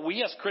realize that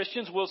we as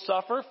Christians will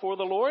suffer for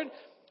the Lord?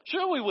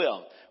 Sure we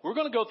will. We're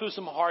going to go through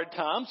some hard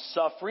times,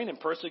 suffering and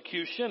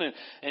persecution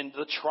and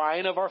the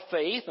trying of our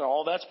faith, and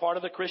all that's part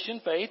of the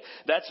Christian faith.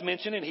 That's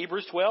mentioned in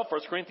Hebrews 12,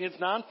 1 Corinthians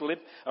 9,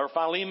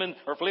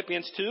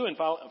 Philippians 2, and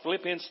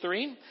Philippians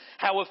 3.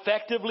 How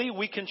effectively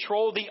we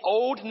control the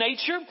old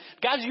nature.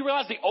 Guys, you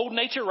realize the old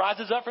nature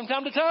rises up from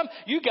time to time?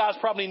 You guys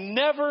probably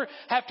never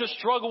have to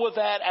struggle with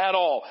that at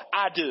all.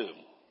 I do.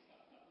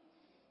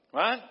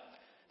 Right?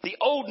 The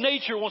old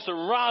nature wants to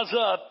rise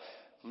up.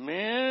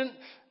 Man...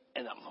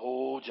 And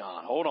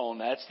John, hold on.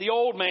 That's the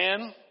old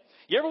man.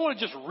 You ever want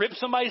to just rip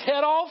somebody's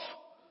head off?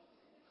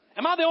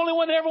 Am I the only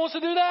one that ever wants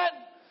to do that?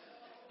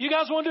 You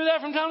guys want to do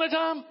that from time to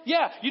time?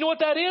 Yeah. You know what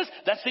that is?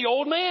 That's the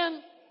old man.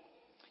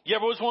 You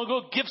ever just want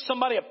to go give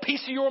somebody a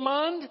piece of your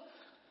mind?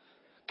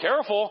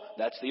 Careful.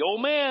 That's the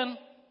old man.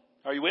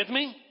 Are you with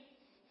me?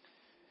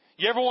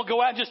 You ever want to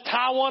go out and just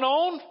tie one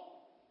on?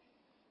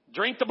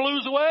 Drink the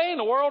blues away and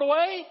the world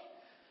away?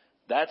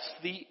 That's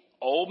the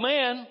old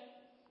man.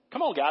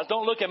 Come on, guys.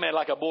 Don't look at me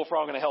like a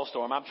bullfrog in a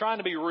hailstorm. I'm trying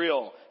to be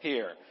real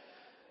here.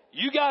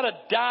 You got to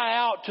die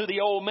out to the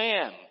old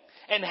man.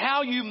 And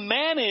how you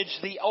manage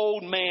the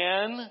old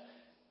man,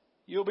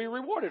 you'll be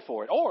rewarded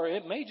for it. Or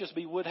it may just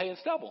be wood, hay, and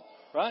stubble,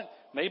 right?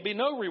 May be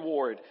no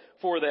reward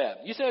for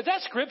that. You say, is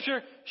that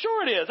Scripture?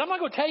 Sure it is. I'm not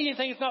going to tell you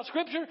anything that's not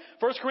Scripture.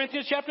 1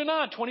 Corinthians chapter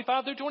 9,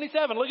 25 through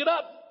 27. Look it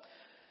up.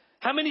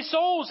 How many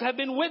souls have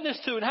been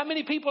witnessed to, and how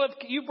many people have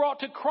you brought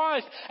to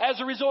Christ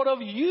as a result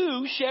of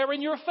you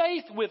sharing your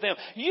faith with them?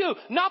 You,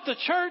 not the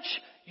church,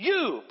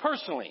 you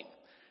personally.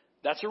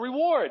 That's a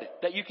reward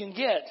that you can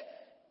get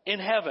in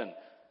heaven.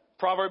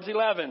 Proverbs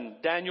 11,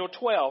 Daniel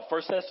 12,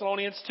 1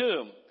 Thessalonians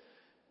 2.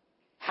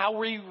 How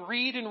we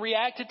read and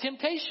react to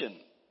temptation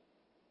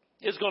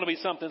is going to be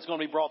something that's going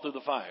to be brought through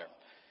the fire.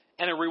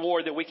 And a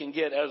reward that we can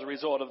get as a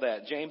result of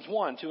that. James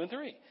 1, 2, and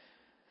 3.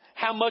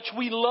 How much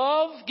we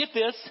love, get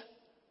this,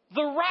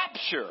 the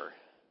rapture.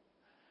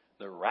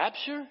 The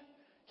rapture?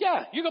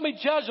 Yeah, you're going to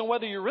be judged on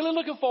whether you're really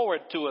looking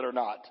forward to it or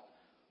not.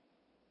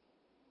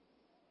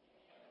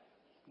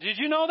 Did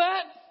you know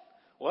that?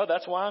 Well,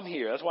 that's why I'm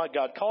here. That's why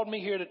God called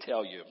me here to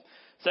tell you.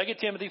 2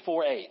 Timothy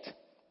 4:8,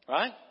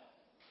 right?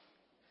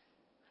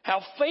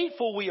 How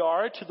faithful we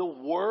are to the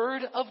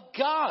Word of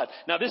God.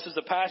 Now, this is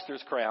the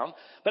pastor's crown,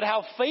 but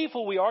how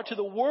faithful we are to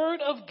the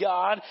Word of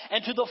God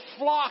and to the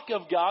flock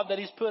of God that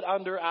He's put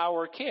under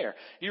our care.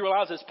 You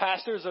realize as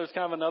pastors, there's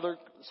kind of another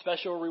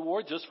special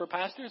reward just for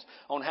pastors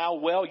on how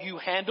well you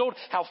handled,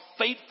 how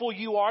faithful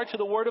you are to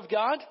the Word of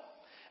God.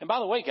 And by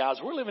the way, guys,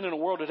 we're living in a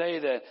world today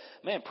that,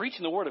 man,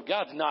 preaching the Word of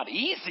God is not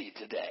easy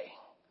today.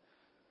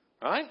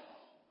 Right?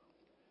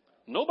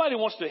 Nobody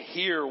wants to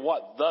hear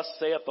what thus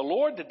saith the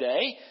Lord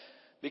today,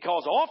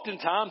 because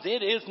oftentimes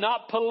it is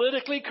not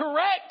politically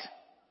correct.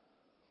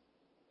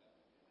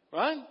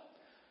 Right?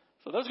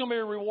 So there's going to be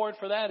a reward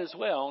for that as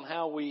well, on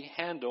how we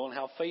handle and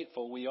how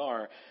faithful we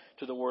are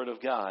to the Word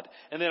of God.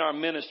 And then our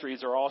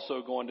ministries are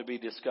also going to be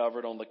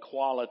discovered on the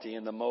quality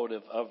and the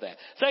motive of that.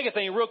 Second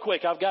thing, real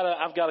quick, I've got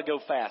to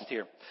go fast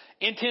here.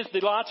 Intense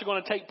delights are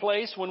going to take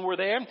place when we're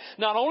there.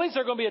 Not only is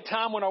there going to be a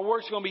time when our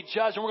works are going to be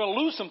judged and we're going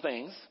to lose some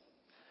things,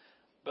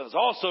 but there's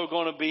also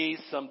going to be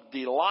some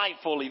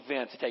delightful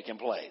events taking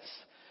place.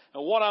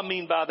 And what I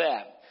mean by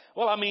that?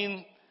 Well, I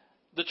mean,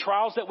 the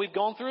trials that we've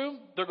gone through,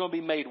 they're going to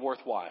be made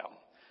worthwhile.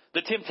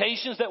 The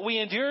temptations that we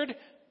endured,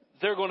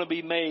 they're going to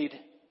be made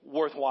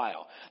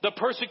worthwhile. The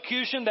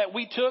persecution that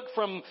we took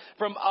from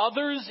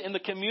others in the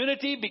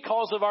community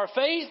because of our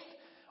faith,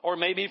 or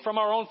maybe from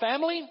our own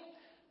family,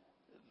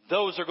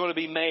 those are going to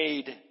be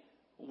made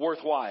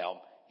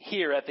worthwhile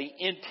here at the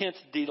intense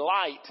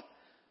delight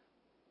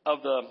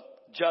of the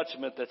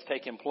judgment that's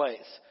taking place.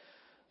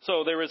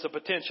 So there is a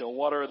potential.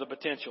 What are the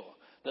potential?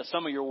 That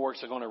some of your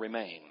works are going to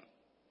remain.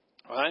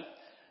 All right?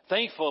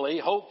 Thankfully,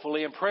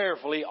 hopefully, and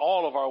prayerfully,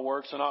 all of our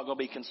works are not going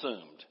to be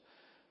consumed.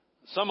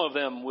 Some of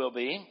them will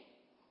be.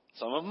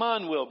 Some of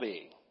mine will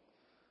be.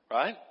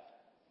 Right?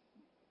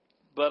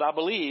 But I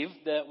believe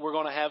that we're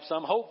going to have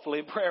some,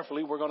 hopefully,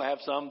 prayerfully, we're going to have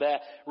some that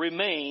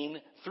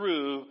remain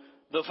through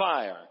the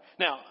fire.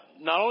 Now,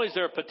 not only is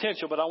there a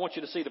potential, but I want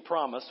you to see the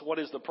promise. What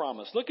is the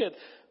promise? Look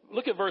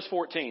at verse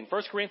 14.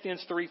 1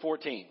 Corinthians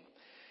 3:14.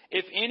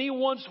 If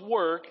anyone's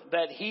work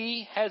that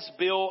he has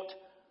built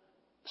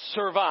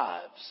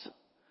survives.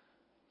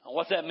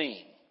 What's that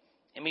mean?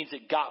 It means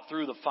it got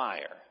through the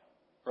fire,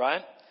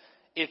 right?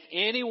 If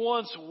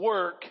anyone's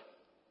work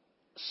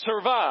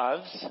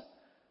survives,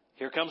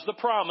 here comes the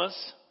promise,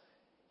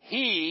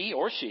 he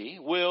or she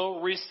will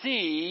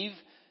receive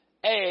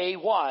a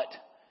what?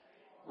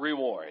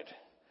 Reward.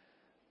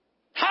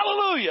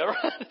 Hallelujah,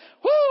 right?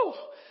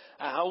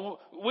 Woo!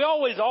 We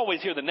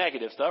always hear the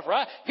negative stuff,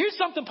 right? Here's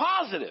something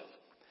positive.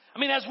 I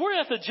mean, as we're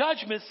at the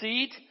judgment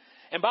seat,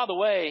 and by the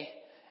way,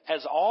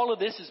 as all of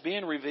this is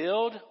being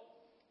revealed,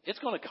 it's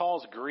going to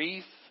cause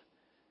grief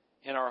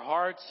in our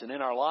hearts and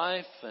in our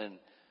life, and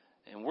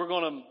we're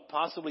going to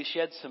possibly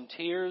shed some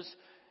tears.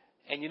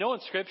 And you know in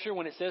Scripture,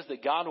 when it says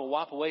that God will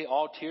wipe away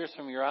all tears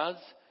from your eyes,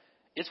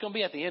 it's going to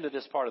be at the end of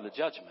this part of the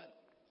judgment.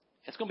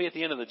 It's going to be at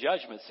the end of the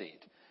judgment seat.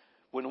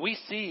 When we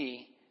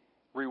see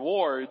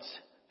rewards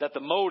that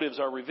the motives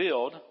are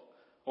revealed,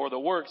 or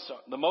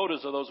the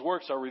motives of those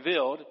works are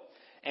revealed,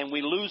 and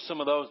we lose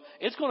some of those,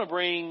 it's going to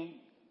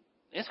bring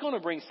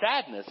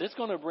sadness. It's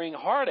going to bring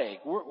heartache.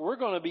 We're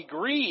going to be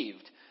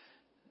grieved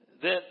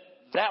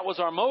that was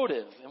our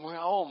motive. And we're,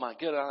 oh my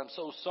goodness, I'm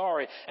so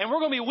sorry. And we're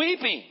going to be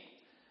weeping.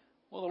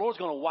 Well, the Lord's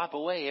going to wipe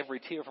away every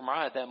tear from our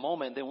eye at that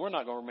moment. And then we're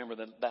not going to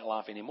remember that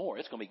life anymore.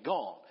 It's going to be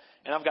gone.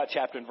 And I've got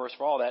chapter and verse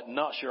for all that.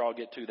 Not sure I'll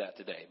get to that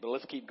today, but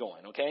let's keep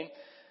going, okay?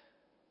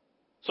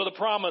 So the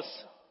promise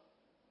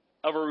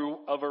of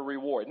a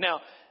reward. Now,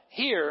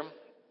 here,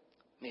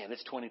 man,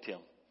 it's 2010.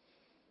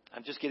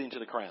 I'm just getting to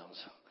the crowns.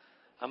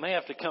 I may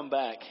have to come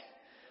back.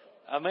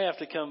 Let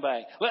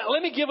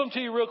me give them to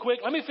you real quick.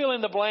 Let me fill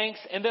in the blanks.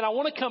 And then I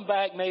want to come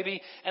back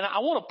maybe. And I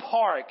want to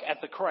park at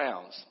the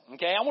crowns.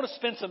 Okay. I want to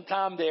spend some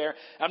time there.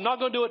 I'm not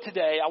going to do it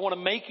today. I want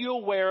to make you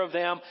aware of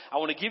them. I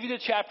want to give you the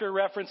chapter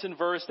reference and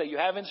verse that you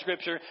have in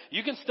Scripture.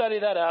 You can study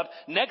that up.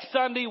 Next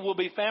Sunday will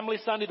be Family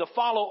Sunday. The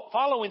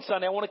following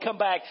Sunday, I want to come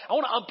back. I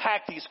want to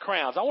unpack these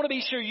crowns. I want to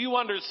be sure you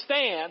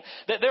understand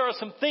that there are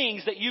some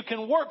things that you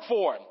can work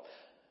for.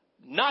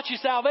 Not your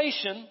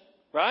salvation,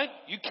 right?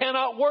 You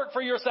cannot work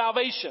for your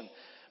salvation.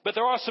 But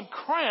there are some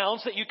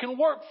crowns that you can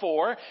work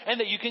for and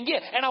that you can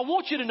get. And I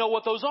want you to know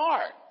what those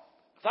are.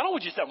 So I don't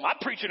want you to say, my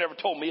preacher never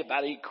told me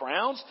about 8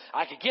 crowns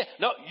I could get.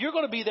 No, you're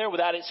going to be there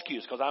without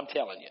excuse because I'm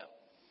telling you.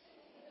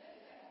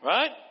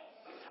 Right?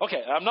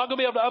 Okay, I'm not going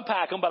to be able to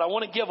unpack them, but I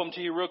want to give them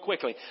to you real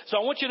quickly. So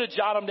I want you to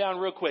jot them down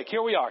real quick.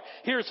 Here we are.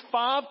 Here's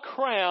 5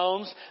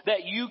 crowns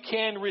that you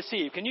can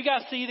receive. Can you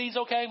guys see these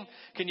okay?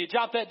 Can you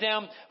jot that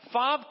down?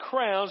 5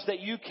 crowns that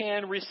you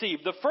can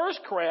receive. The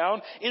first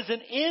crown is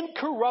an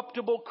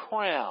incorruptible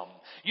crown.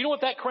 You know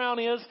what that crown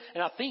is?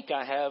 And I think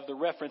I have the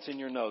reference in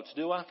your notes.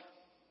 Do I?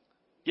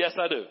 Yes,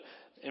 I do.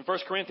 In 1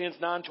 Corinthians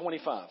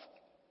 9:25.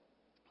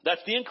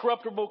 That's the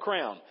incorruptible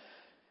crown.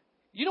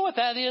 You know what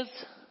that is?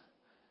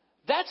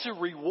 That's a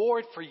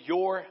reward for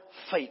your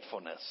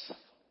faithfulness.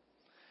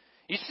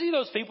 You see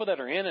those people that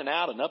are in and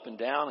out and up and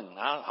down and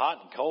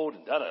hot and cold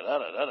and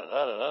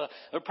da-da-da-da-da-da-da.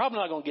 They're probably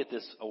not going to get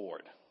this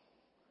award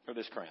or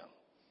this crown.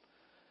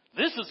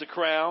 This is a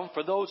crown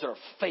for those that are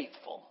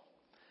faithful.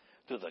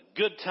 Through the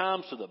good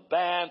times, through the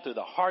bad, through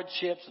the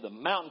hardships, through the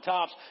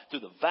mountaintops, through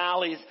the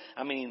valleys.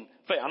 I'm going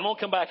to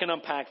come back and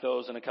unpack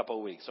those in a couple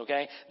of weeks,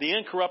 okay? The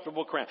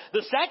incorruptible crown.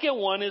 The second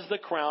one is the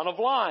crown of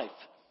life.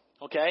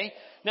 Okay?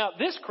 Now,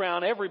 this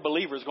crown every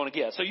believer is going to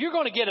get. So you're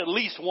going to get at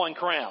least one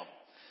crown.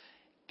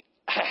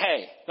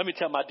 Hey, let me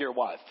tell my dear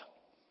wife.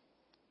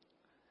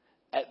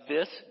 At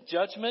this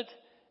judgment,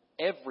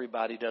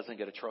 everybody doesn't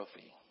get a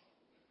trophy.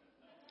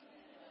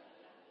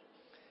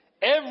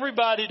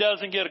 Everybody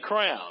doesn't get a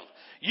crown.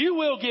 You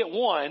will get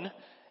one,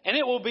 and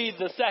it will be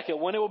the second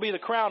one. It will be the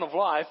crown of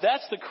life.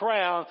 That's the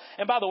crown.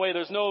 And by the way,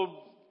 there's no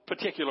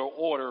particular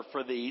order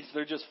for these.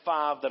 They're just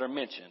 5 that are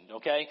mentioned,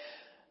 okay?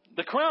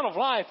 The crown of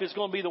life is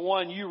going to be the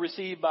one you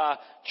receive by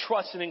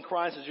trusting in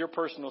Christ as your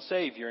personal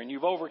Savior. And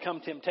you've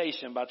overcome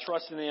temptation by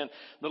trusting in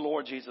the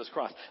Lord Jesus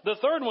Christ. The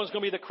third one is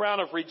going to be the crown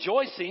of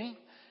rejoicing.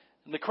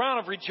 And the crown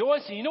of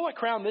rejoicing, you know what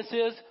crown this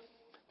is?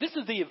 This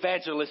is the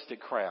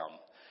evangelistic crown.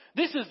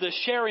 This is the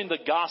sharing the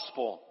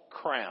gospel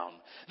crown.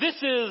 This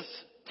is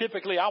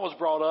typically, I was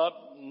brought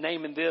up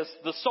naming this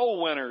the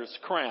soul winner's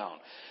crown.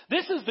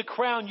 This is the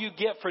crown you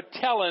get for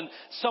telling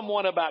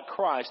someone about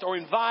Christ or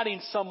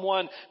inviting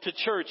someone to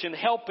church and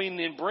helping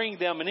and bring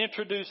them and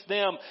introduce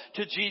them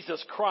to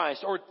Jesus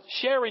Christ or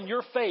sharing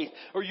your faith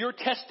or your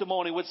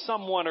testimony with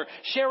someone or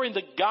sharing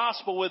the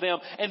gospel with them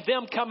and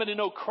them coming to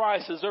know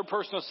Christ as their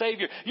personal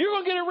Savior. You're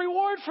going to get a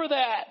reward for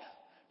that,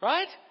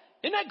 right?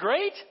 Isn't that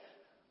great?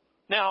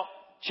 Now,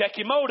 check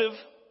your motive.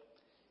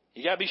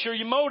 You got to be sure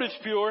your motive's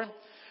pure.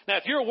 Now,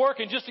 if you're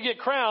working just to get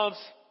crowns,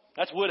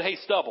 that's wood, hay,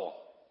 stubble.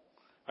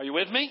 Are you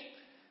with me?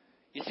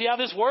 You see how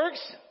this works?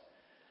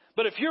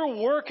 But if you're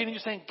working and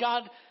you're saying,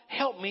 God,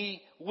 help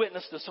me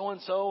witness to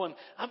so-and-so, and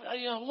I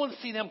want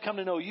to see them come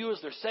to know you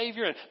as their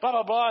Savior, and blah,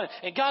 blah, blah,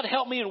 and God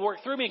help me and work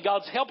through me, and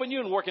God's helping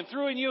you and working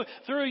through you,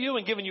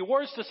 and giving you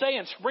words to say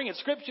and bringing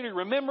Scripture to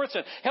remembrance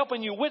and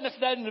helping you witness to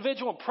that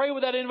individual and pray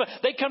with that individual.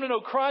 They come to know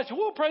Christ.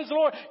 Whoa, praise the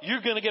Lord.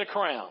 You're going to get a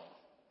crown.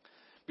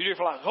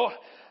 Beautiful.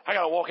 I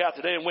got to walk out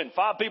today and win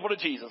 5 people to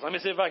Jesus. Let me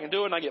see if I can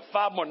do it. And I get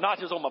 5 more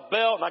notches on my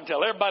belt. And I can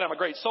tell everybody I'm a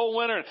great soul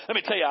winner. And let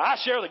me tell you, I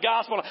share the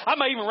gospel. I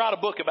may even write a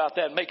book about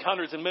that and make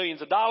hundreds and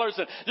millions of dollars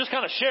and just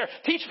kind of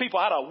teach people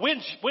how to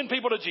win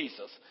people to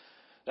Jesus.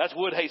 That's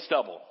wood, hay,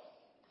 stubble.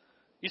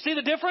 You see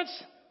the difference?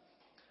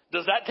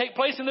 Does that take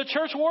place in the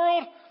church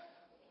world?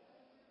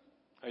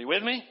 Are you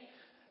with me?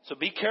 So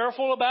be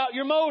careful about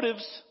your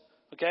motives,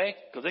 okay?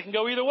 Because it can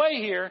go either way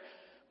here.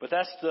 But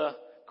that's the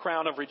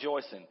crown of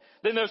rejoicing.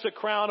 Then there's the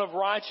crown of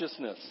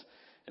righteousness.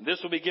 And this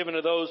will be given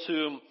to those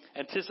who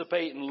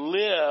anticipate and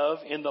live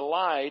in the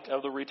light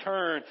of the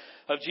return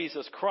of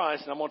Jesus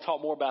Christ. And I'm going to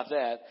talk more about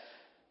that.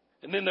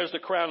 And then there's the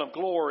crown of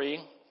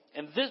glory.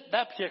 And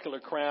that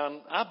particular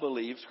crown, I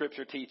believe,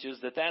 Scripture teaches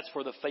that that's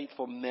for the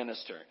faithful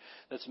minister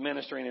that's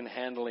ministering and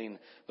handling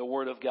the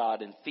Word of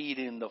God and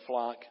feeding the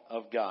flock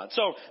of God.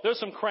 So there's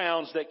some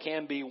crowns that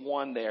can be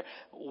won there.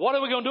 What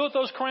are we going to do with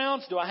those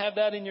crowns? Do I have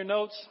that in your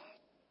notes?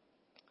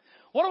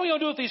 What are we going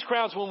to do with these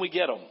crowns when we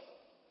get them?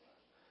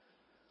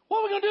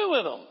 What are we going to do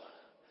with them?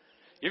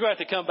 You're going to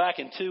have to come back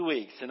in 2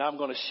 weeks, and I'm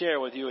going to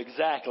share with you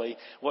exactly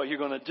what you're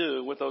going to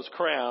do with those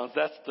crowns.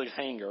 That's the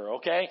hanger,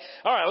 okay?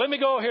 All right, let me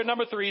go here,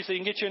 number 3, so you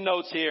can get your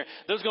notes here.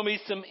 There's going to be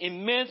some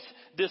immense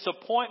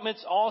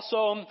disappointments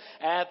also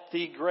at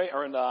the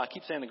I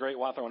keep saying the great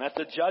white throne, at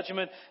the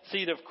judgment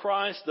seat of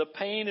Christ. The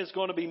pain is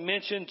going to be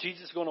mentioned.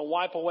 Jesus is going to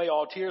wipe away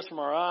all tears from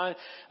our eyes.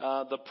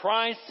 The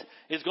price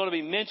is going to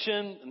be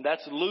mentioned, and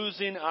that's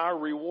losing our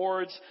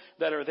rewards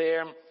that are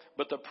there.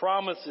 But the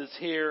promises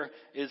here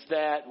is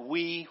that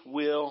we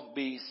will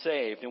be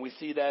saved. And we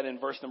see that in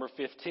verse number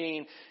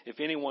 15. If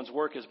anyone's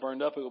work is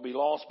burned up, it will be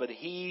lost, but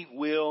he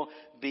will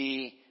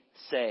be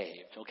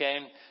saved. Okay?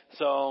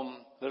 So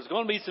there's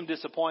going to be some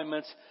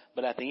disappointments,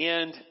 but at the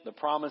end, the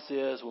promise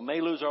is we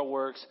may lose our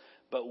works,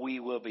 but we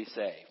will be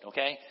saved.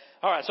 Okay?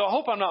 All right, so I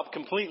hope I'm not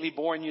completely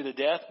boring you to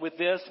death with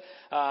this.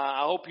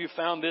 I hope you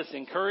found this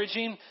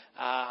encouraging.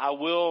 I'm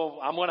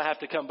going to have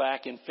to come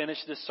back and finish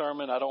this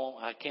sermon.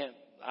 I can't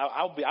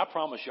I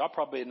promise you, I'll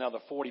probably another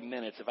 40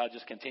 minutes if I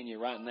just continue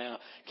right now.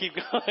 Keep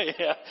going.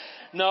 Yeah.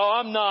 No,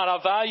 I'm not.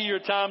 I value your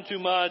time too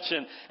much,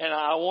 and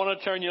I want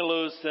to turn you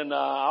loose, and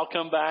I'll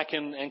come back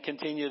and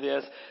continue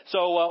this.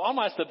 So I'm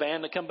going to ask the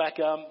band to come back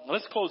up.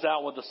 Let's close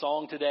out with a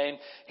song today.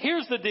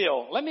 Here's the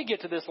deal. Let me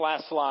get to this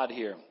last slide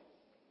here.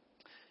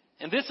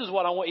 And this is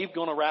what I want you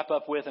going to wrap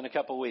up with in a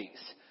couple of weeks.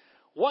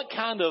 What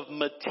kind of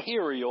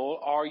material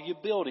are you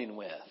building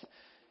with?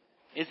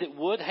 Is it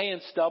wood, hay,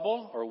 and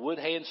stubble, or wood,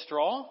 hay, and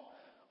straw?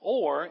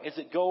 Or is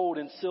it gold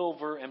and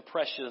silver and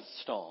precious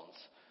stones?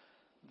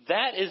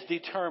 That is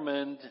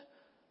determined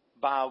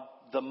by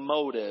the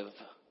motive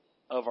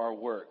of our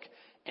work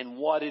and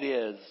what it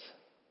is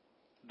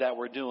that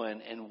we're doing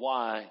and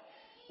why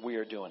we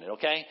are doing it,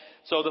 okay?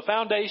 So the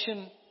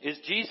foundation is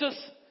Jesus.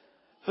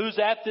 Who's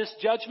at this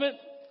judgment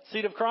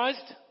seat of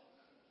Christ?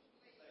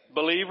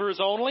 Believers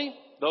only,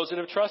 those that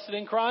have trusted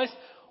in Christ.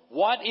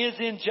 What is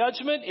in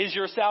judgment? Is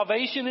your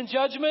salvation in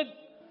judgment?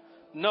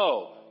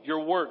 No.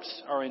 Your works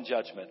are in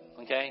judgment,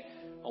 okay,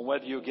 on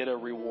whether you'll get a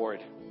reward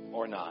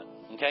or not,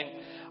 okay?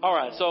 All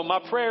right, so my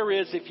prayer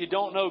is if you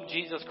don't know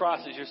Jesus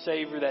Christ as your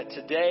Savior, that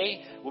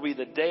today will be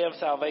the day of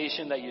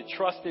salvation, that you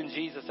trust in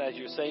Jesus as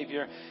your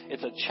Savior.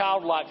 It's a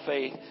childlike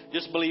faith,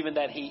 just believing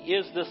that He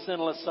is the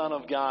sinless Son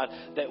of God,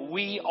 that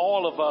we,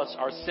 all of us,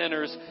 are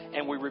sinners,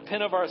 and we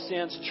repent of our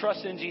sins,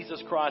 trust in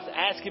Jesus Christ,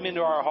 ask Him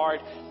into our heart,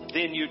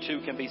 then you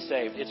too can be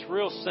saved. It's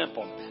real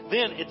simple.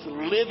 Then it's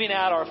living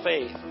out our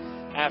faith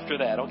after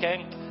that,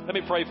 okay? Let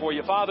me pray for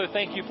you. Father,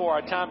 thank you for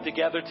our time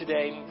together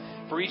today.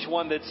 For each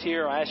one that's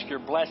here, I ask your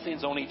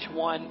blessings on each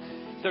one.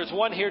 If there's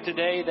one here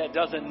today that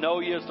doesn't know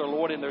you as their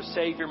Lord and their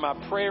Savior, my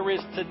prayer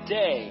is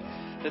today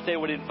that they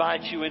would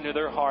invite you into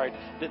their heart,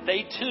 that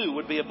they too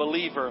would be a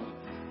believer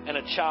and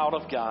a child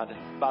of God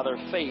by their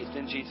faith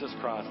in Jesus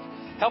Christ.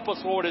 Help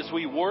us, Lord, as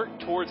we work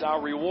towards our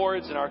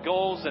rewards and our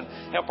goals, and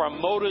help our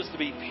motives to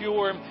be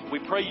pure. We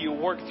pray you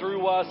work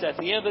through us. At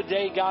the end of the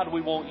day, God,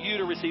 we want you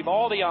to receive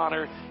all the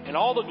honor and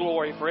all the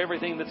glory for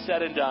everything that's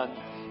said and done.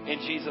 In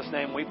Jesus'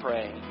 name we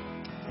pray.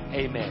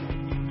 Amen.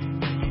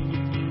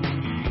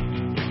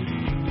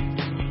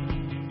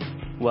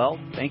 Well,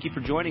 thank you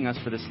for joining us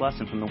for this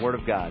lesson from the Word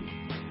of God.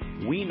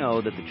 We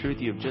know that the truth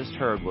you have just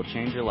heard will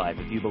change your life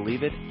if you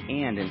believe it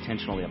and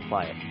intentionally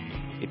apply it.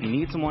 If you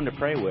need someone to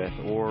pray with,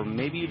 or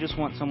maybe you just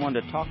want someone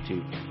to talk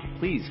to,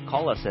 please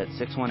call us at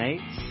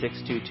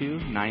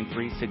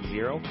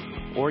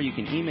 618-622-9360, or you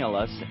can email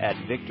us at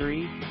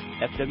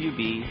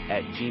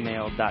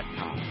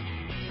victoryfwb@gmail.com.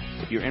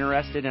 If you're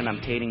interested in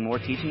obtaining more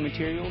teaching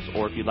materials,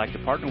 or if you'd like to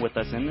partner with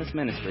us in this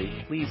ministry,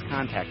 please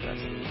contact us.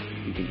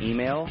 You can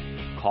email,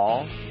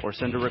 call, or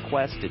send a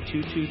request to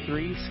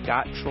 223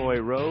 Scott Troy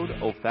Road,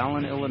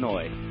 O'Fallon,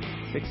 Illinois,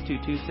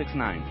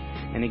 62269.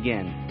 And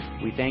again,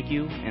 we thank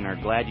you and are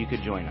glad you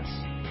could join us.